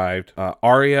all arrived.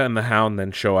 Arya and the Hound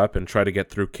then show up and try to get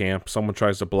through camp. Someone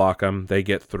tries to block them. They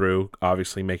get through,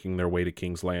 obviously making their way to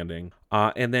King's Landing.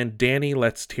 And then Dany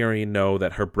lets Tyrion know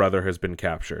that her brother has been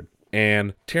captured.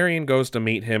 And Tyrion goes to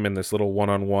meet him in this little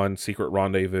one-on-one secret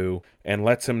rendezvous and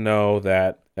lets him know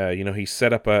that, he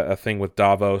set up a thing with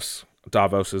Davos.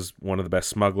 Davos is one of the best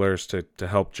smugglers to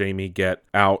help Jaime get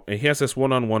out. And he has this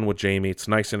one-on-one with Jaime. It's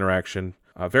a nice interaction.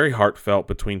 very heartfelt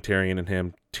between Tyrion and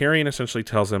him. Tyrion essentially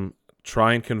tells him,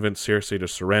 try and convince Cersei to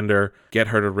surrender, get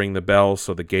her to ring the bells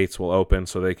so the gates will open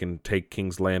so they can take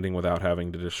King's Landing without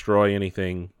having to destroy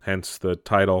anything, hence the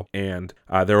title. And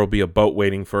there will be a boat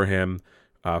waiting for him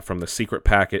from the secret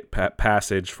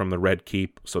passage from the Red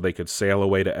Keep so they could sail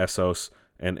away to Essos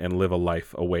and live a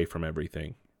life away from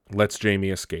everything. Lets Jaime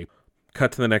escape.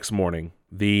 Cut to the next morning.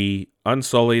 The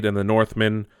Unsullied and the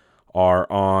Northmen are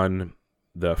on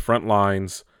the front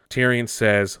lines. Tyrion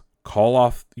says, call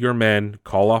off your men,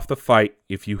 call off the fight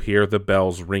if you hear the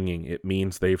bells ringing. It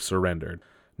means they've surrendered.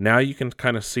 Now you can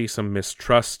kind of see some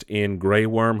mistrust in Grey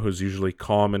Worm, who's usually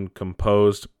calm and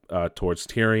composed towards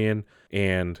Tyrion,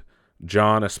 and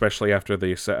Jon, especially after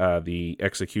the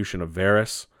execution of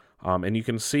Varys. And you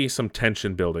can see some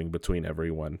tension building between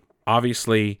everyone.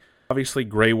 Obviously,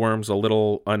 Grey Worm's a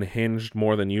little unhinged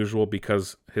more than usual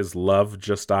because his love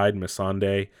just died,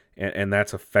 Missandei, and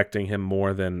that's affecting him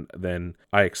more than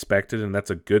I expected, and that's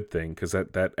a good thing because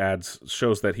that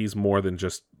shows that he's more than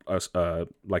just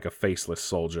like a faceless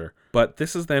soldier. But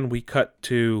this is then we cut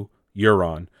to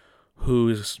Euron,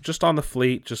 who's just on the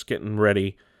fleet, just getting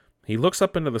ready. He looks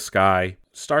up into the sky,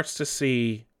 starts to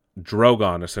see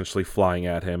Drogon essentially flying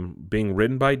at him, being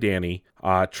ridden by Dany,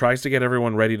 tries to get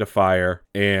everyone ready to fire,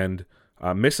 and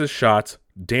misses shots.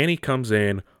 Dany comes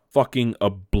in, fucking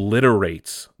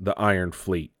obliterates the Iron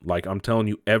Fleet. Like, I'm telling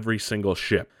you, every single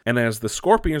ship. And as the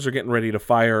Scorpions are getting ready to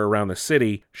fire around the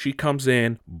city, she comes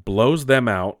in, blows them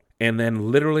out, and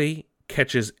then literally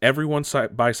catches everyone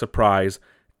by surprise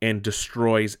and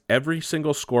destroys every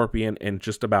single Scorpion and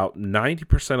just about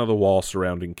 90% of the wall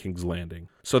surrounding King's Landing.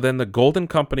 So then the Golden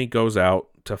Company goes out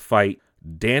to fight.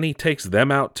 Dany takes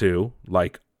them out too.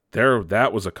 Like,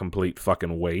 that was a complete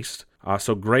fucking waste.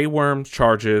 So Grey Worm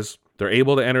charges. They're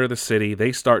able to enter the city.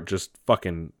 They start just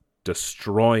fucking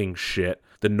destroying shit.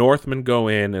 The Northmen go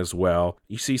in as well.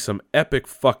 You see some epic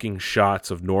fucking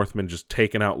shots of Northmen just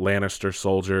taking out Lannister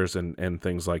soldiers and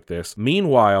things like this.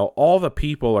 Meanwhile, all the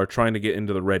people are trying to get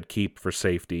into the Red Keep for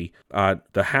safety.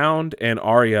 The Hound and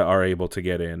Arya are able to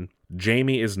get in.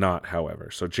 Jaime is not,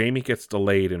 however. So Jaime gets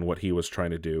delayed in what he was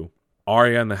trying to do.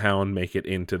 Arya and the Hound make it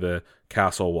into the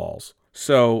castle walls.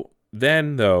 So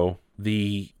then, though,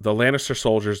 the Lannister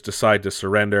soldiers decide to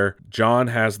surrender. Jon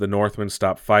has the Northmen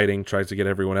stop fighting, tries to get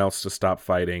everyone else to stop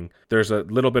fighting. There's a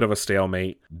little bit of a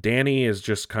stalemate. Dany is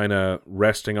just kind of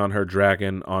resting on her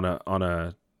dragon on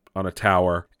a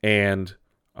tower, and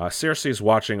Cersei's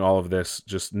watching all of this,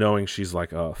 just knowing she's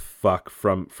like, oh fuck,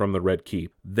 from the Red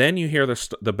Keep. Then you hear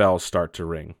the bells start to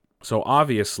ring. So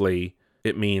obviously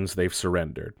it means they've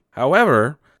surrendered.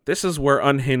 However, this is where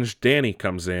unhinged Dany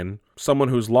comes in. Someone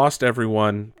who's lost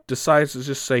everyone, decides to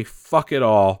just say fuck it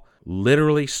all,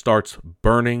 literally starts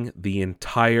burning the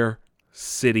entire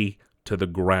city to the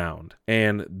ground.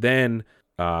 And then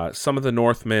some of the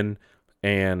Northmen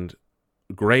and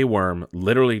Grey Worm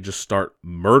literally just start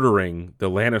murdering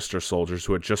the Lannister soldiers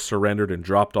who had just surrendered and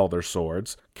dropped all their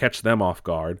swords, catch them off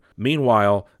guard.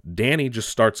 Meanwhile, Dany just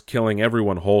starts killing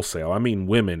everyone wholesale. I mean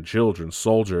women, children,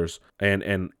 soldiers,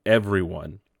 and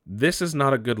everyone. This is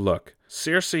not a good look.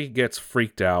 Cersei gets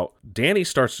freaked out. Dany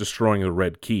starts destroying the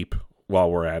Red Keep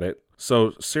while we're at it.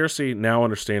 So Cersei now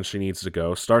understands she needs to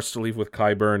go, starts to leave with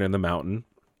Qyburn and the Mountain.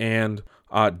 And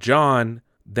Jon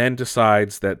then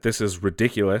decides that this is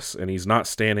ridiculous and he's not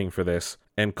standing for this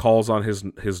and calls on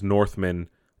his Northmen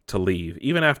to leave,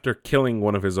 even after killing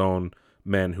one of his own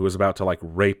men who was about to, like,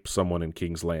 rape someone in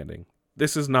King's Landing.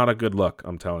 This is not a good look,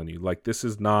 I'm telling you. Like, this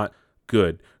is not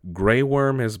good. Grey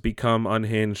Worm has become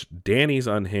unhinged. Dany's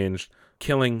unhinged,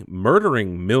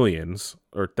 murdering millions,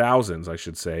 or thousands, I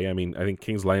should say. I mean, I think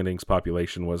King's Landing's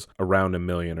population was around 1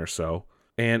 million or so.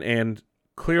 And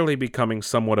clearly becoming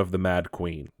somewhat of the Mad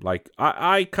Queen. Like,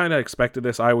 I kind of expected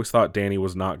this. I always thought Dany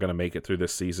was not going to make it through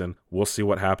this season. We'll see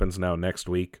what happens now next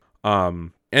week.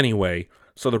 Anyway,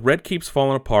 so the Red Keep's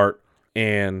falling apart,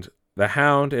 and the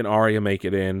Hound and Arya make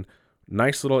it in.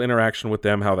 Nice little interaction with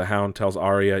them, how the Hound tells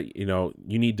Arya,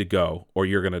 you need to go or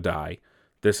you're going to die.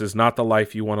 This is not the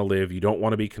life you want to live. You don't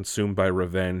want to be consumed by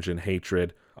revenge and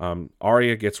hatred.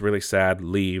 Arya gets really sad,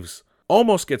 leaves,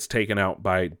 almost gets taken out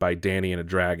by Dany and a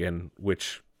dragon,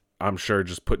 which I'm sure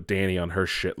just put Dany on her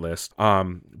shit list.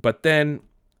 But then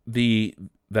the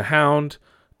Hound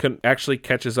actually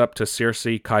catches up to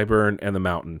Cersei, Qyburn, and the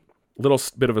Mountain. Little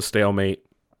bit of a stalemate.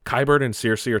 Qyburn and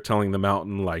Cersei are telling the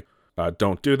Mountain, like,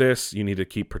 don't do this. You need to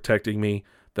keep protecting me.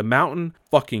 The Mountain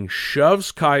fucking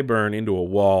shoves Qyburn into a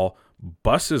wall,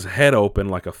 busts his head open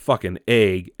like a fucking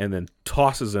egg, and then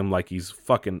tosses him like he's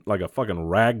fucking like a fucking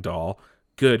rag doll.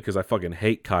 Good, because I fucking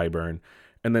hate Qyburn.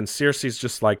 And then Circe's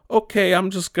just like, okay,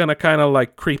 I'm just gonna kind of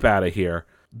like creep out of here.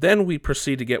 Then we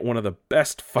proceed to get one of the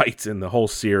best fights in the whole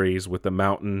series with the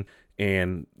Mountain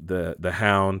and the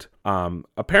Hound.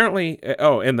 Apparently,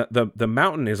 and the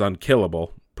Mountain is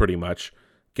unkillable, pretty much.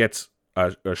 Gets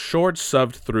a sword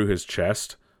shoved through his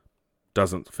chest.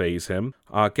 Doesn't phase him.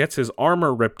 Gets his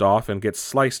armor ripped off and gets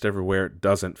sliced everywhere.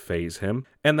 Doesn't phase him.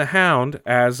 And the Hound,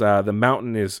 as the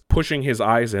Mountain is pushing his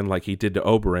eyes in like he did to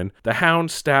Oberyn, the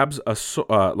Hound stabs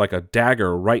like a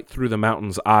dagger right through the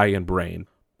Mountain's eye and brain.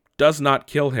 Does not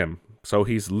kill him. So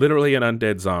he's literally an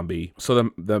undead zombie.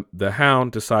 So the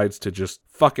Hound decides to just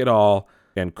fuck it all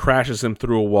and crashes him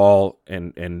through a wall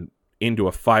and into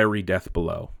a fiery death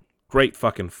below. Great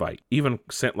fucking fight. Even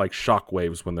sent like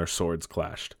shockwaves when their swords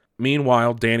clashed.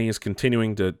 Meanwhile, Dany is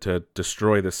continuing to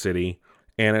destroy the city,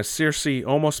 and as Cersei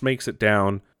almost makes it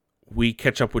down, we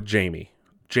catch up with Jaime.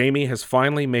 Jaime has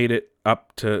finally made it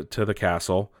up to the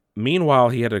castle. Meanwhile,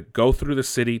 he had to go through the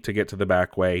city to get to the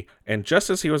back way, and just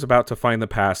as he was about to find the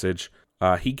passage,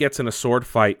 he gets in a sword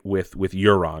fight with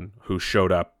Euron, who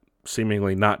showed up,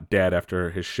 seemingly not dead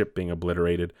after his ship being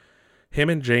obliterated.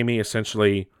 Him and Jaime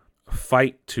essentially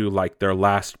fight to like their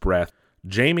last breath.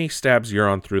 Jaime stabs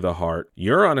Euron through the heart.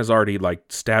 Euron has already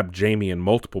stabbed Jaime in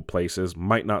multiple places,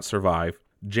 might not survive.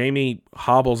 Jaime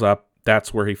hobbles up.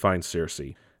 That's where he finds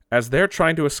Cersei. As they're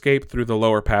trying to escape through the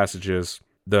lower passages,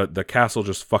 the castle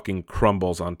just fucking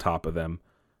crumbles on top of them.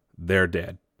 They're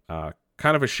dead. Kind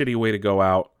of a shitty way to go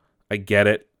out. I get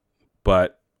it,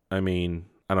 but I mean,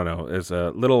 I don't know. It's a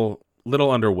little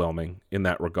underwhelming in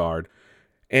that regard.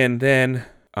 And then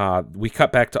we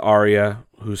cut back to Arya,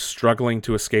 who's struggling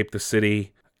to escape the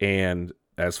city, and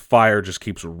as fire just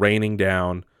keeps raining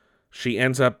down, she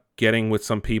ends up getting with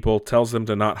some people, tells them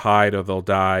to not hide or they'll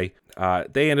die.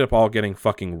 They end up all getting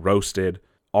fucking roasted.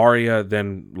 Arya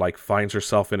then finds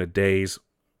herself in a daze,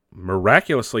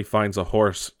 miraculously finds a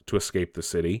horse to escape the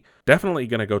city. Definitely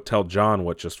gonna go tell Jon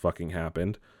what just fucking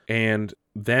happened. And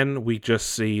then we just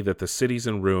see that the city's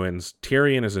in ruins.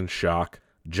 Tyrion is in shock.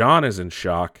 Jon is in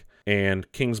shock.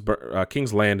 And King's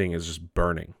Landing is just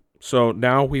burning. So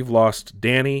now we've lost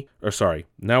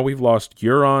now we've lost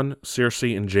Euron,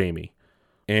 Cersei, and Jaime.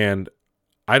 And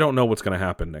I don't know what's going to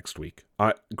happen next week.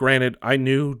 Granted, I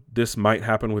knew this might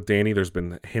happen with Dany. There's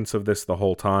been hints of this the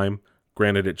whole time.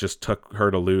 Granted, it just took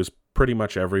her to lose pretty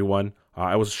much everyone.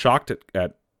 I was shocked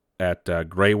at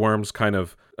Grey Worm's kind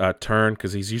of turn,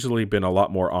 because he's usually been a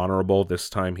lot more honorable. This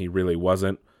time he really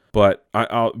wasn't. But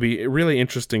I'll be really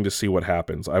interesting to see what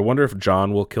happens. I wonder if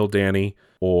Jon will kill Dany,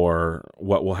 or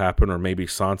what will happen, or maybe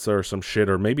Sansa or some shit,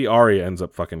 or maybe Arya ends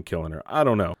up fucking killing her. I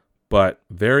don't know. But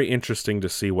very interesting to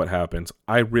see what happens.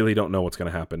 I really don't know what's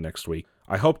going to happen next week.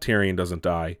 I hope Tyrion doesn't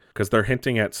die, because they're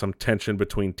hinting at some tension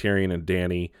between Tyrion and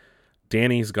Dany.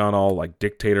 Dany's gone all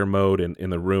dictator mode in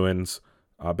the ruins,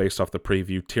 based off the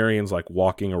preview. Tyrion's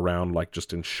walking around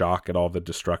just in shock at all the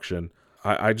destruction.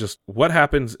 What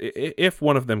happens if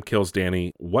one of them kills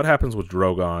Dany? What happens with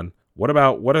Drogon? What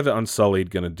are the Unsullied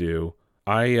gonna do?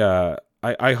 I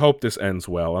hope this ends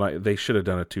well, and they should have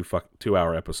done a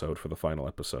 2-hour episode for the final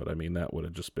episode. I mean, that would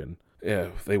have just been,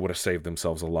 they would have saved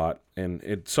themselves a lot.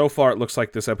 And so far, it looks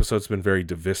like this episode's been very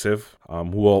divisive.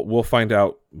 We'll find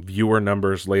out viewer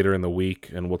numbers later in the week,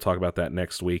 and we'll talk about that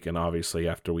next week, and obviously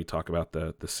after we talk about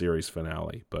the series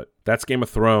finale. But that's Game of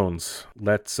Thrones.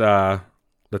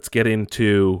 Let's get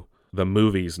into the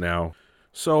movies now.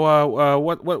 So,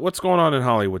 what's going on in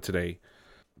Hollywood today?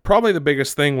 Probably the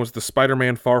biggest thing was the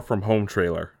Spider-Man Far From Home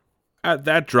trailer.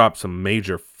 That dropped some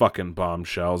major fucking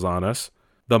bombshells on us.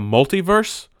 The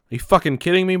multiverse? Are you fucking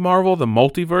kidding me, Marvel? The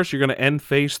multiverse? You're gonna end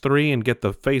Phase 3 and get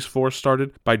the Phase 4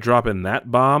 started by dropping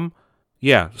that bomb?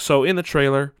 Yeah, so in the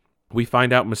trailer, we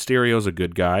find out Mysterio's a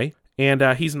good guy, and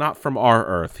he's not from our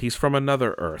Earth. He's from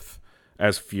another Earth,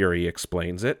 as Fury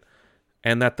explains it.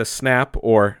 And that the snap,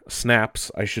 or snaps,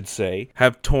 I should say,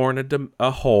 have torn a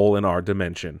hole in our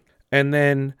dimension. And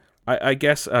then, I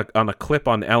guess, on a clip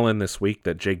on Ellen this week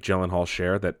that Jake Gyllenhaal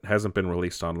shared that hasn't been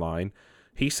released online,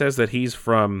 he says that he's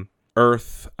from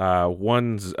Earth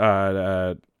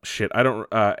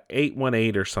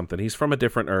 818 or something. He's from a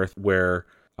different Earth where,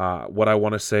 what I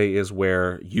want to say is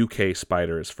where UK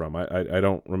Spider is from. I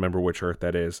don't remember which Earth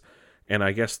that is. And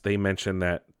I guess they mentioned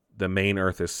that the main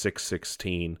Earth is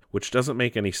 616, which doesn't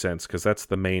make any sense because that's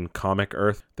the main comic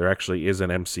Earth. There actually is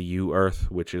an MCU Earth,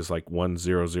 which is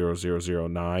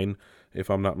 100009,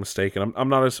 if I'm not mistaken. I'm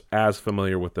not as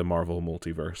familiar with the Marvel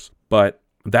multiverse, but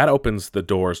that opens the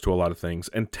doors to a lot of things.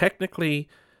 And technically,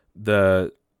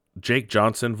 the Jake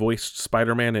Johnson voiced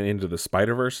Spider-Man in Into the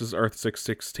Spider-Verse is Earth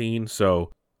 616.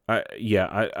 So, I'm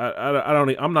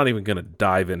not even gonna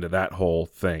dive into that whole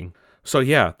thing. So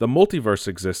yeah, the multiverse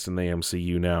exists in the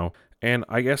MCU now, and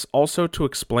I guess also to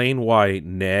explain why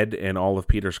Ned and all of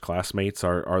Peter's classmates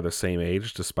are the same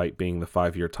age despite being the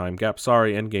 5-year time gap.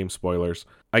 Sorry, Endgame spoilers.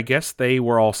 I guess they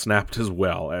were all snapped as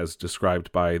well, as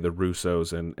described by the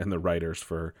Russos and the writers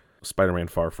for Spider-Man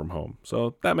Far From Home.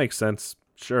 So that makes sense.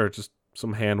 Sure, just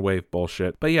some hand wave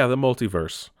bullshit. But yeah, the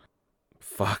multiverse.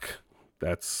 Fuck.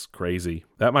 That's crazy.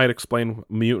 That might explain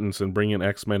mutants and bring in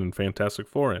X-Men and Fantastic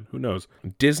Four in. Who knows?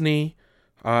 Disney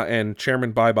and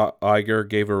Chairman Bob Iger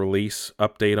gave a release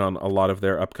update on a lot of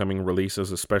their upcoming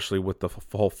releases, especially with the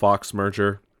whole Fox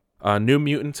merger. New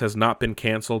Mutants has not been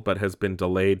canceled, but has been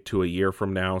delayed to a year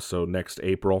from now, so next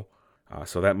April.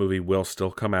 So that movie will still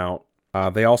come out.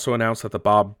 They also announced that the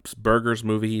Bob's Burgers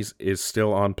movies is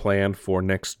still on plan for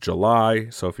next July.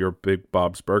 So if you're a big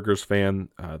Bob's Burgers fan,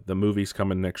 the movie's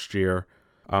coming next year.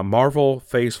 Marvel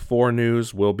Phase 4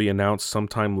 news will be announced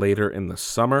sometime later in the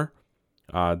summer.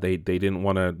 They didn't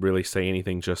want to really say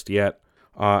anything just yet.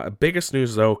 Biggest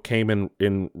news, though, came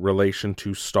in relation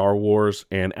to Star Wars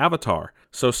and Avatar.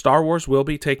 So Star Wars will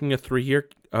be taking a 3-year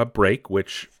break,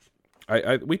 which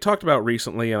we talked about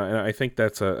recently, and I think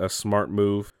that's a smart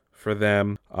move for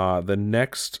them. The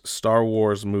next Star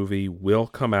Wars movie will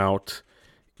come out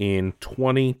in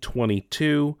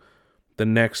 2022. The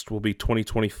next will be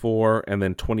 2024 and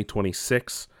then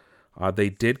 2026. They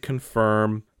did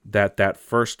confirm that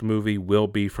first movie will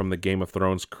be from the Game of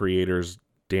Thrones creators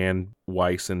Dan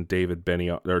Weiss and David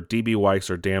Benioff, or DB Weiss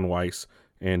or Dan Weiss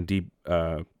and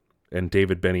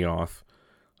David Benioff.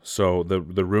 So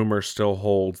the rumor still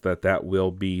holds that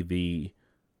will be the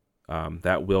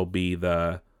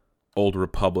Old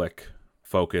Republic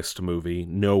focused movie.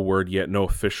 No word yet, no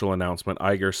official announcement.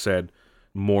 Iger said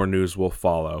more news will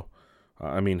follow.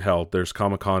 Hell, there's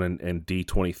Comic-Con and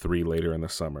D23 later in the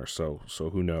summer, so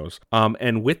who knows.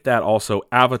 And with that also,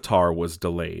 Avatar was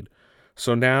delayed.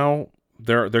 So now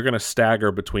they're going to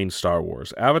stagger between Star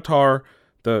Wars.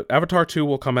 The Avatar 2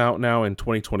 will come out now in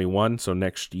 2021, so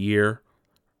next year.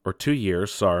 Or 2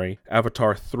 years, sorry.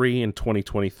 Avatar 3 in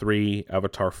 2023,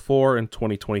 Avatar 4 in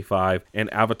 2025,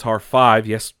 and Avatar 5,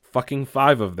 yes, fucking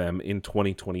 5 of them in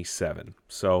 2027.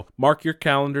 So mark your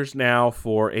calendars now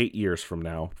for 8 years from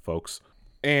now, folks.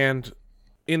 And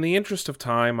in the interest of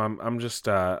time, I'm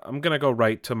gonna go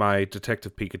right to my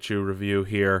Detective Pikachu review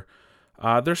here.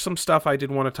 There's some stuff I did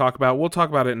want to talk about. We'll talk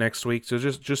about it next week, so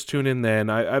just tune in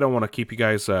then. I don't want to keep you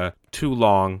guys too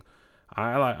long.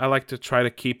 I like to try to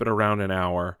keep it around an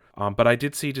hour. But I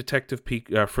did see Detective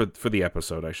Pikachu, for the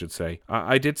episode, I should say.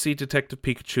 I did see Detective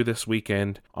Pikachu this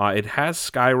weekend. It has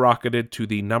skyrocketed to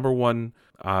the number one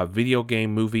video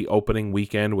game movie opening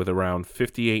weekend with around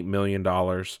 $58 million.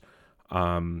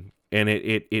 And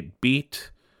it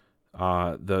beat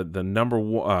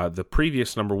the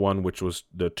previous number one, which was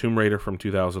the Tomb Raider from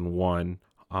 2001.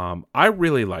 I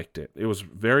really liked it. It was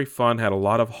very fun, had a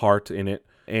lot of heart in it,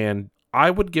 and I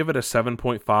would give it a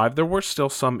 7.5. There were still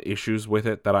some issues with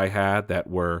it that I had that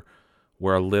were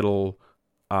a little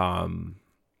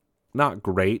not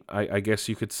great, I guess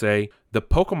you could say. The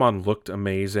Pokemon looked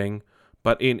amazing,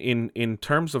 but in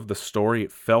terms of the story,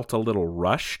 it felt a little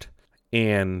rushed,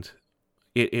 and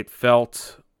it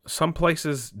felt some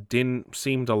places didn't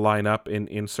seem to line up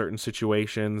in certain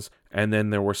situations, and then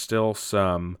there were still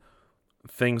some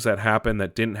things that happened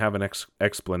that didn't have an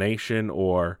explanation,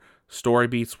 or story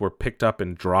beats were picked up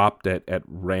and dropped at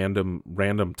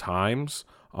random times.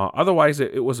 Otherwise,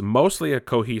 it was mostly a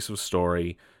cohesive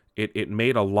story. It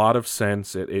made a lot of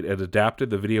sense. It adapted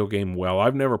the video game well.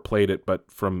 I've never played it,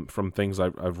 but from things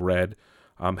I've read.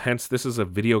 Hence, this is a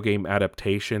video game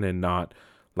adaptation and not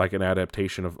like an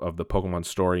adaptation of the Pokemon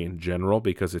story in general,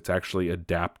 because it's actually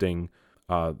adapting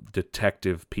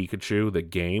Detective Pikachu, the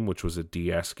game, which was a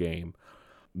DS game.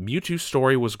 Mewtwo's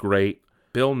story was great.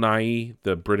 Bill Nighy,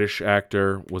 the British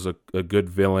actor, was a good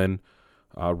villain.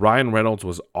 Ryan Reynolds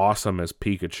was awesome as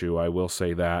Pikachu, I will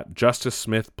say that. Justice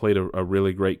Smith played a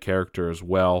really great character as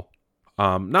well.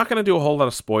 Not going to do a whole lot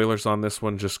of spoilers on this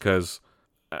one, just because,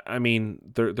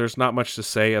 there's not much to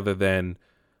say other than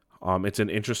it's an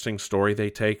interesting story they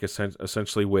take,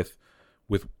 essentially with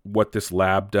what this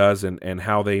lab does and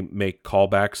how they make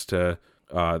callbacks to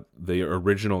the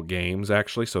original games,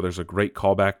 actually. So there's a great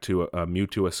callback to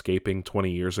Mewtwo escaping 20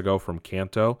 years ago from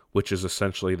Kanto, which is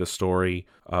essentially the story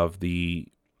of the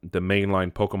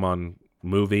mainline Pokemon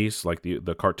movies, like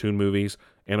the cartoon movies,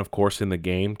 and of course in the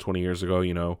game 20 years ago,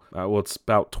 it's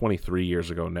about 23 years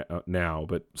ago now,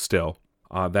 but still,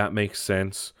 that makes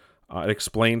sense. It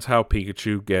explains how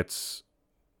Pikachu gets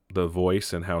the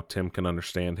voice and how Tim can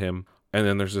understand him. And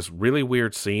then there's this really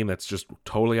weird scene that's just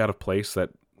totally out of place that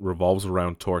revolves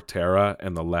around Torterra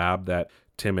and the lab that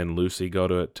Tim and Lucy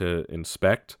go to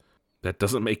inspect. That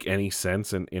doesn't make any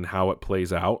sense in how it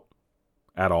plays out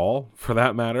at all, for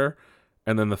that matter.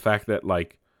 And then the fact that,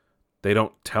 like, they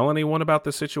don't tell anyone about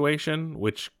the situation,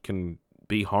 which can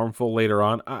be harmful later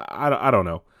on. I don't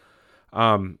know.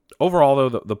 Overall,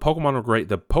 though, the Pokemon were great.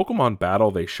 The Pokemon battle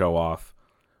they show off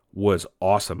was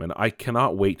awesome, and I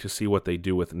cannot wait to see what they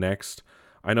do with next.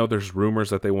 I know there's rumors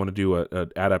that they want to do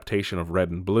an adaptation of Red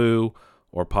and Blue,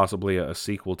 or possibly a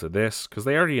sequel to this, because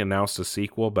they already announced a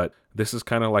sequel, but this is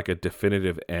kind of like a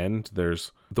definitive end.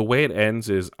 The way it ends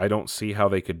is I don't see how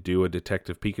they could do a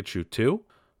Detective Pikachu 2,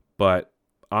 but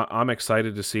I'm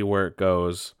excited to see where it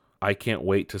goes. I can't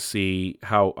wait to see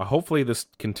how, hopefully this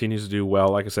continues to do well.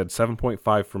 Like I said,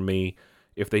 7.5 for me.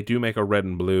 If they do make a Red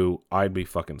and Blue, I'd be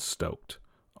fucking stoked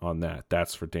on that.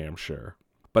 That's for damn sure.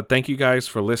 But thank you guys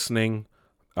for listening.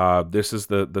 This is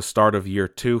the start of year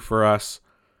 2 for us,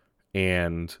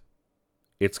 and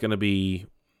it's going to be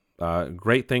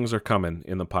great things are coming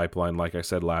in the pipeline, like I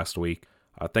said last week.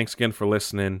 Thanks again for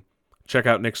listening. Check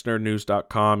out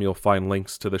NixNerdNews.com. You'll find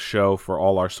links to the show for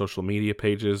all our social media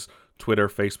pages, Twitter,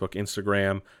 Facebook,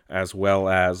 Instagram, as well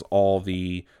as all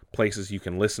the places you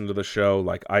can listen to the show,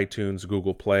 like iTunes,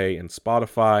 Google Play, and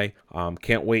Spotify.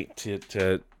 Can't wait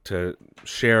to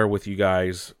share with you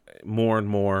guys more and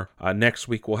more. Next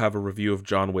week, we'll have a review of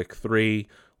John Wick 3.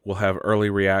 We'll have early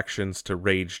reactions to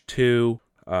Rage 2.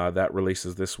 That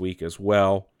releases this week as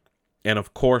well. And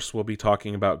of course, we'll be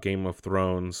talking about Game of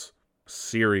Thrones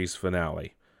series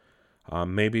finale.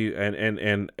 Maybe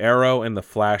and Arrow and the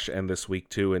Flash end this week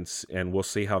too, and we'll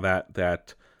see how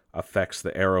that affects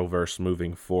the Arrowverse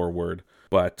moving forward.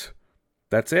 But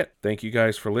that's it. Thank you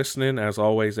guys for listening. As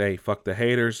always, fuck the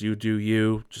haters. You do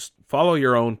you. Just follow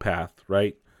your own path,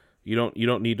 right? You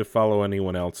don't need to follow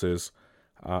anyone else's.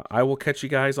 I will catch you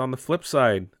guys on the flip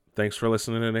side. Thanks for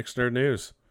listening to Nick's Nerd News.